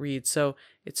can't read. So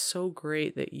it's so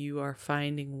great that you are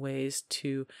finding ways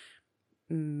to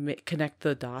connect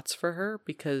the dots for her,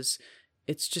 because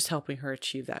it's just helping her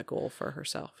achieve that goal for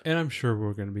herself. And I'm sure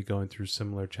we're going to be going through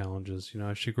similar challenges.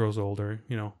 As she grows older,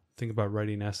 think about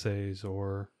writing essays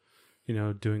or,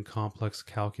 doing complex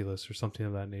calculus or something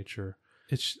of that nature.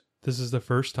 This is the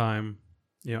first time,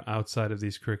 outside of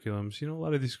these curriculums, a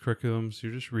lot of these curriculums,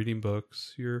 you're just reading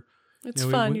books. It's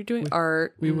fun. You're doing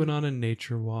art. We went on a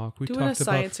nature walk. We doing a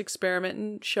science experiment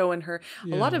and showing her.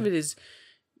 A lot of it is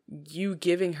you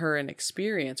giving her an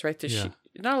experience, right?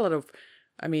 Not a lot of,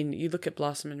 you look at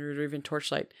Blossom and Root or even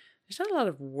Torchlight, there's not a lot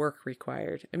of work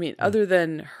required. Other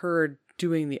than her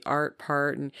doing the art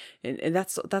part and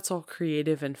that's all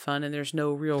creative and fun, and there's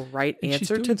no real right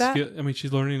answer to that.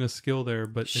 She's learning a skill there,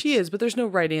 but but there's no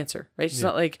right answer, right? It's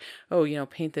not like,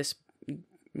 paint this,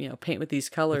 paint with these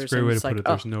colors. That's a great way to put it.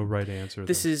 There's no right answer.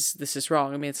 This is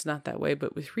wrong. It's not that way,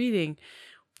 but with reading,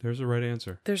 there's a right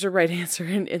answer. There's a right answer.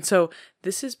 And so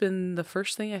this has been the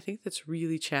first thing I think that's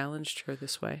really challenged her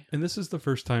this way. And this is the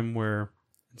first time where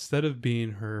instead of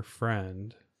being her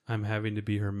friend, I'm having to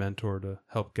be her mentor to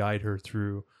help guide her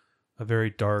through a very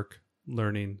dark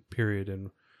learning period. And,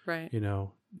 right.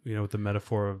 With the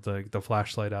metaphor of the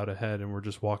flashlight out ahead, and we're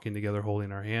just walking together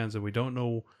holding our hands, and we don't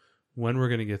know when we're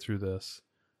going to get through this,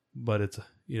 but it's,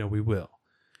 we will.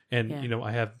 And,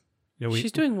 I have,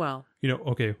 she's doing well.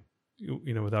 Okay.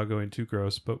 Without going too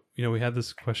gross, but, we had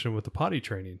this question with the potty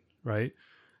training, right?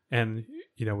 And,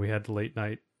 we had the late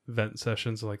night vent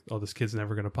sessions like, oh, this kid's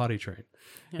never going to potty train.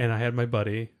 Yeah. And I had my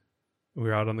buddy, we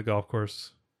were out on the golf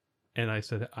course, and I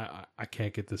said, I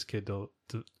can't get this kid to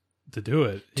do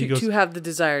it. To have the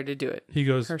desire to do it. He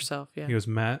goes, herself, yeah. He goes,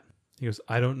 Matt,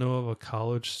 I don't know of a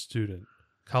college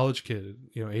kid,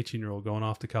 18-year-old going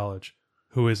off to college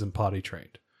who isn't potty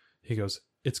trained. He goes,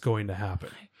 it's going to happen.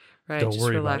 Right. Don't just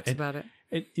worry relax about it.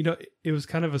 And it was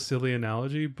kind of a silly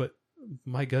analogy, but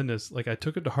my goodness, like I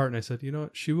took it to heart and I said,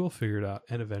 what, she will figure it out.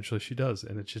 And eventually she does.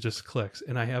 And it just clicks.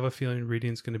 And I have a feeling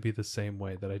reading's going to be the same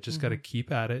way, that I just got to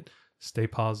keep at it, stay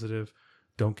positive,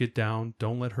 don't get down,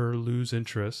 don't let her lose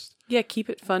interest. Yeah, keep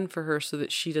it fun for her so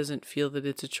that she doesn't feel that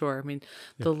it's a chore.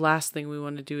 The last thing we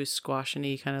want to do is squash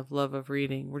any kind of love of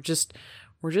reading. We're just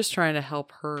trying to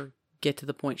help her get to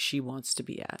the point she wants to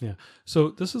be at. Yeah. So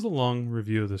this is a long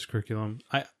review of this curriculum.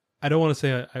 I don't want to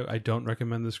say I don't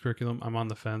recommend this curriculum. I'm on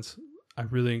the fence. I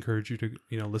really encourage you to,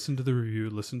 listen to the review,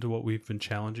 listen to what we've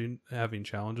been having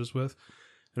challenges with,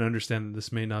 and understand that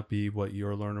this may not be what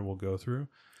your learner will go through.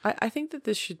 I think that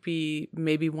this should be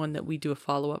maybe one that we do a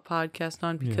follow-up podcast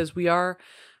on, because we are,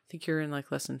 I think you're in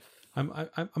like lesson. I'm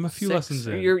a few lessons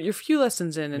in. You're a few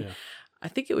lessons in, and I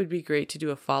think it would be great to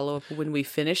do a follow-up when we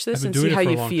finish this and see how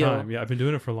you feel. Time. Yeah, I've been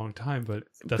doing it for a long time, but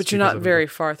you're not very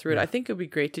far through it. I think it would be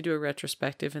great to do a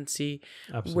retrospective and see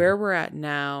where we're at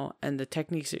now and the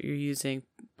techniques that you're using.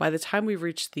 By the time we've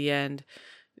reached the end,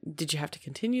 did you have to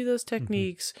continue those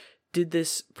techniques? Did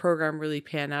this program really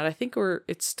pan out? I think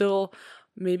it's still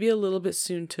maybe a little bit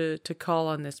soon to call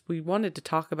on this. We wanted to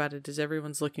talk about it as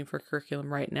everyone's looking for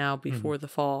curriculum right now before the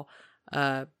fall.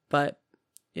 But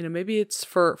maybe it's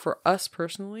for us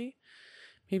personally,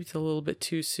 maybe it's a little bit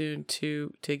too soon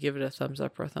to give it a thumbs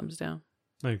up or a thumbs down.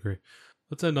 I agree.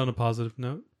 Let's end on a positive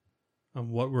note on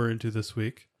what we're into this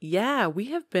week. Yeah, we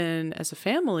have been, as a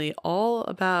family, all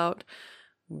about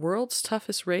World's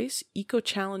Toughest Race, Eco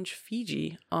Challenge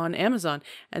Fiji on Amazon.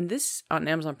 And this, on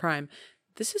Amazon Prime,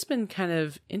 this has been kind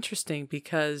of interesting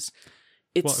because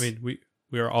it's... Well,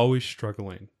 we are always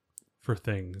struggling for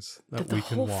things that we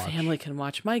can watch. The whole family can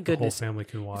watch. My goodness. The whole family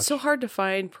can watch. It's so hard to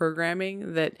find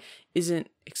programming that isn't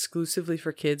exclusively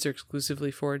for kids or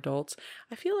exclusively for adults.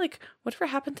 I feel like whatever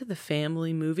happened to the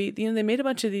family movie? They made a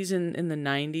bunch of these in the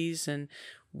 90s, and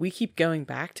we keep going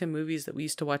back to movies that we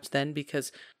used to watch then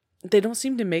because they don't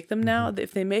seem to make them now.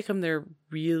 If they make them, they're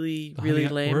really, really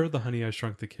lame. Where are the Honey, I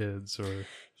Shrunk the Kids? Or...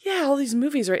 Yeah, all these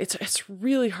movies, right? It's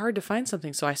really hard to find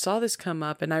something. So I saw this come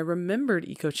up and I remembered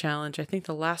Eco Challenge. I think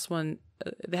the last one,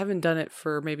 they haven't done it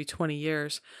for maybe 20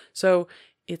 years. So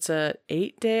it's a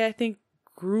 8-day, I think,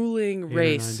 grueling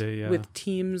race with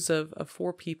teams of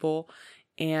 4 people.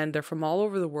 And they're from all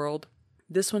over the world.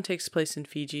 This one takes place in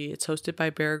Fiji. It's hosted by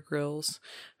Bear Grylls,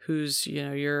 who's,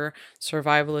 your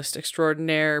survivalist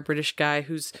extraordinaire British guy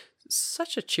who's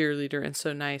such a cheerleader and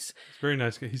so nice. He's a very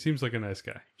nice guy. He seems like a nice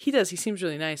guy. He does. He seems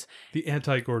really nice. The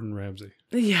anti-Gordon Ramsay.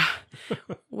 Yeah.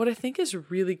 What I think is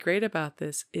really great about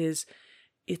this is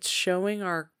it's showing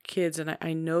our kids, and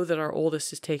I know that our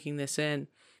oldest is taking this in,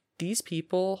 these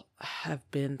people have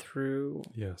been through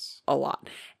a lot.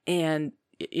 And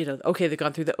okay, they've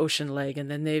gone through the ocean leg, and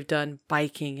then they've done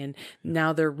biking, and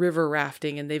now they're river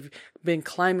rafting, and they've been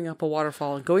climbing up a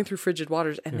waterfall and going through frigid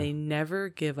waters, and they never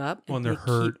give up. And they're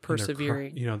hurt, keep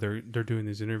persevering. They're doing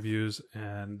these interviews,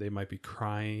 and they might be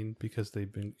crying because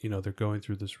they've been, they're going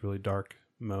through this really dark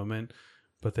moment,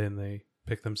 but then they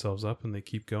pick themselves up and they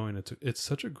keep going. It's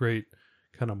such a great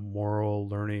kind of moral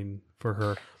learning for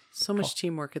her. So much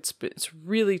teamwork. It's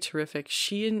really terrific.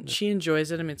 She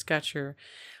enjoys it. I mean, it's got your.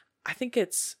 I think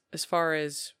it's, as far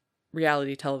as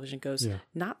reality television goes,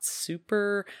 not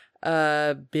super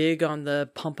big on the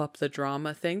pump up the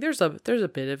drama thing. There's a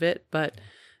bit of it, but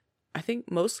I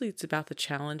think mostly it's about the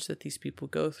challenge that these people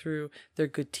go through. They're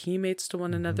good teammates to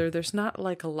one another. There's not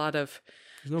like a lot of...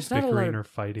 There's no bickering or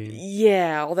fighting.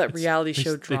 Yeah, all that reality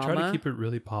show drama. They try to keep it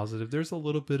really positive. There's a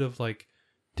little bit of like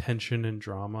tension and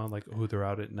drama, like, oh, they're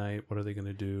out at night, what are they going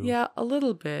to do? Yeah, a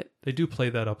little bit. They do play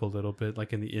that up a little bit,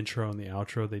 like in the intro and the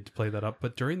outro, they play that up.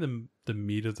 But during the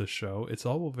meat of the show, it's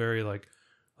all very like,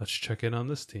 let's check in on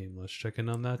this team, let's check in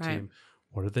on that team.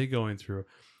 What are they going through?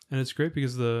 And it's great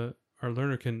because our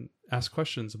learner can ask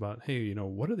questions about, hey,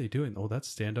 what are they doing? Oh, that's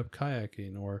stand-up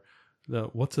kayaking, or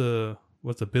what's a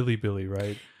billy,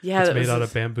 right? Yeah, it's made out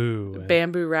of bamboo.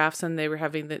 Bamboo rafts, and they were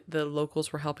having the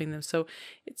locals were helping them. So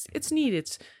it's neat.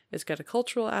 It's got a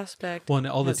cultural aspect. Well, and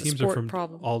all the teams are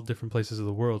from all different places of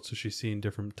the world, so she's seeing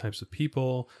different types of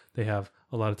people. They have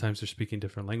a lot of times they're speaking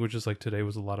different languages. Like today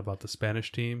was a lot about the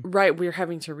Spanish team. Right, we're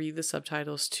having to read the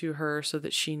subtitles to her so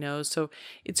that she knows. So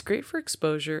it's great for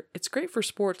exposure. It's great for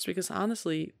sports because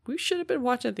honestly, we should have been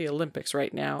watching the Olympics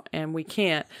right now, and we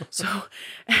can't. So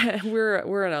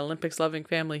we're an Olympics loving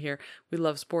family here. We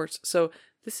love sports. So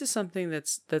this is something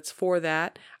that's for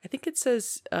that. I think it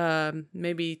says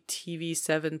maybe TV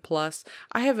 7+.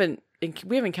 We haven't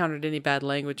encountered any bad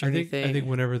language or anything. I think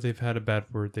whenever they've had a bad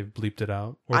word, they've bleeped it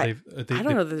out. Or I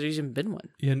don't know that there's even been one.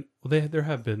 Yeah, well, there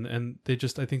have been, and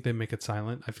I think they make it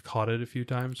silent. I've caught it a few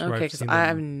times. Okay, because I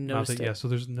haven't noticed it. Yeah, so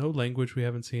there's no language we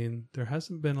haven't seen. There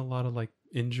hasn't been a lot of like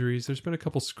injuries. There's been a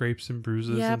couple scrapes and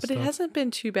bruises. Yeah, but it hasn't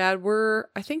been too bad.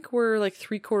 I think we're like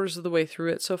 3/4 of the way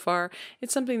through it so far.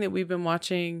 It's something that we've been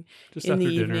watching just in after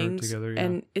the dinner evenings, together,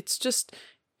 and it's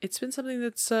been something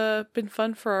that's been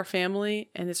fun for our family,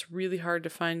 and it's really hard to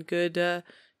find good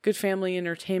family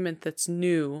entertainment that's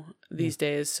new these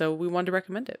days. So we wanted to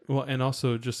recommend it. Well, and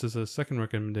also just as a second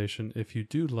recommendation, if you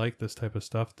do like this type of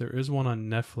stuff, there is one on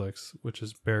Netflix, which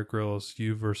is Bear Grylls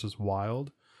You vs.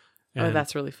 Wild. And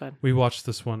that's really fun. We watched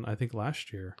this one, I think,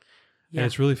 last year. Yeah. And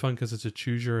it's really fun because it's a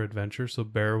choose your adventure. So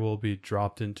Bear will be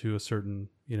dropped into a certain,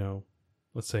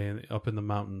 let's say up in the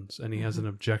mountains, and he has an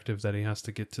objective that he has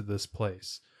to get to this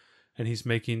place. And he's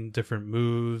making different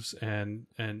moves, and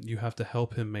you have to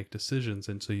help him make decisions.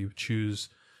 And so you choose,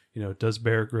 does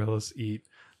Bear Grylls eat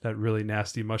that really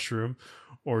nasty mushroom,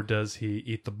 or does he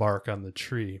eat the bark on the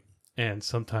tree? And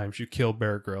sometimes you kill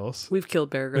Bear Grylls. We've killed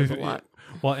Bear Grylls a lot.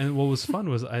 Well, and what was fun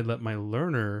was I let my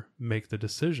learner make the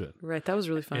decision. Right, that was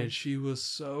really fun. And she was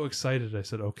so excited. I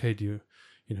said, okay, do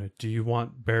you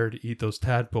want Bear to eat those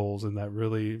tadpoles in that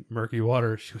really murky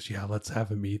water? She goes, yeah, let's have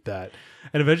him eat that.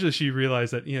 And eventually she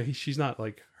realized that, she's not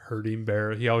like hurting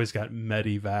Bear. He always got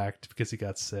medevaced because he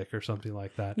got sick or something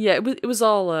like that. Yeah, it was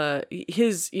all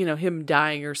his, him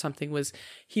dying or something was,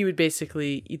 he would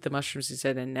basically eat the mushrooms, he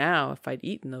said, and now if I'd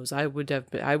eaten those, I would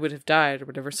have died or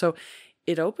whatever. So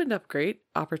it opened up great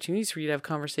opportunities for you to have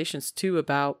conversations too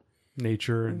about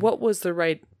nature and what was the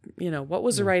right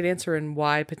the right answer and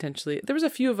why potentially. There was a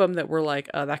few of them that were like,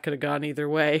 oh, that could have gone either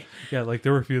way. Yeah, like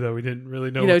there were a few that we didn't really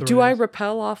know. Do I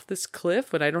rappel off this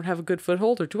cliff when I don't have a good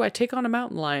foothold, or do I take on a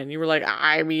mountain lion? You were like,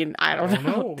 I don't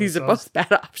know. These are both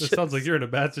bad options. It sounds like you're in a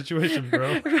bad situation,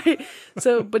 bro. Right.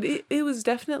 So, but it was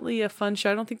definitely a fun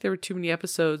show. I don't think there were too many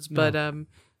episodes, but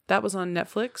that was on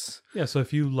Netflix. Yeah, so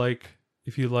if you like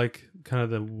kind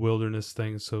of the wilderness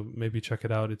thing, so maybe check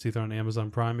it out. It's either on Amazon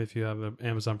Prime if you have an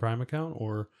Amazon Prime account,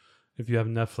 or if you have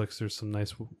Netflix, there's some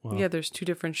nice... there's 2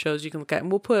 different shows you can look at,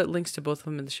 and we'll put links to both of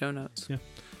them in the show notes. Yeah.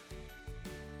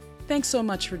 Thanks so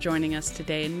much for joining us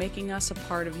today and making us a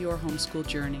part of your homeschool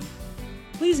journey.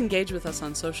 Please engage with us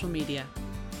on social media.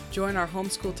 Join our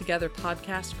Homeschool Together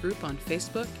podcast group on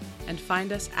Facebook, and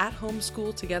find us at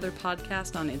Homeschool Together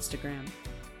Podcast on Instagram.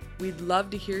 We'd love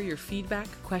to hear your feedback,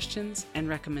 questions, and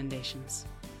recommendations.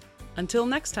 Until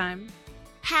next time,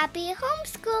 Happy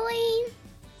homeschooling!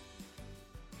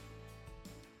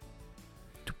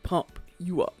 To pump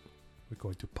you up. We're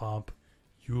going to pump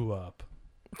you up.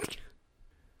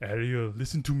 Ariel,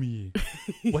 listen to me.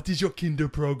 What is your kinder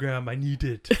program? I need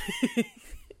it.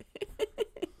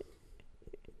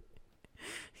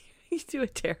 You do a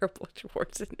terrible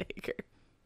Schwarzenegger.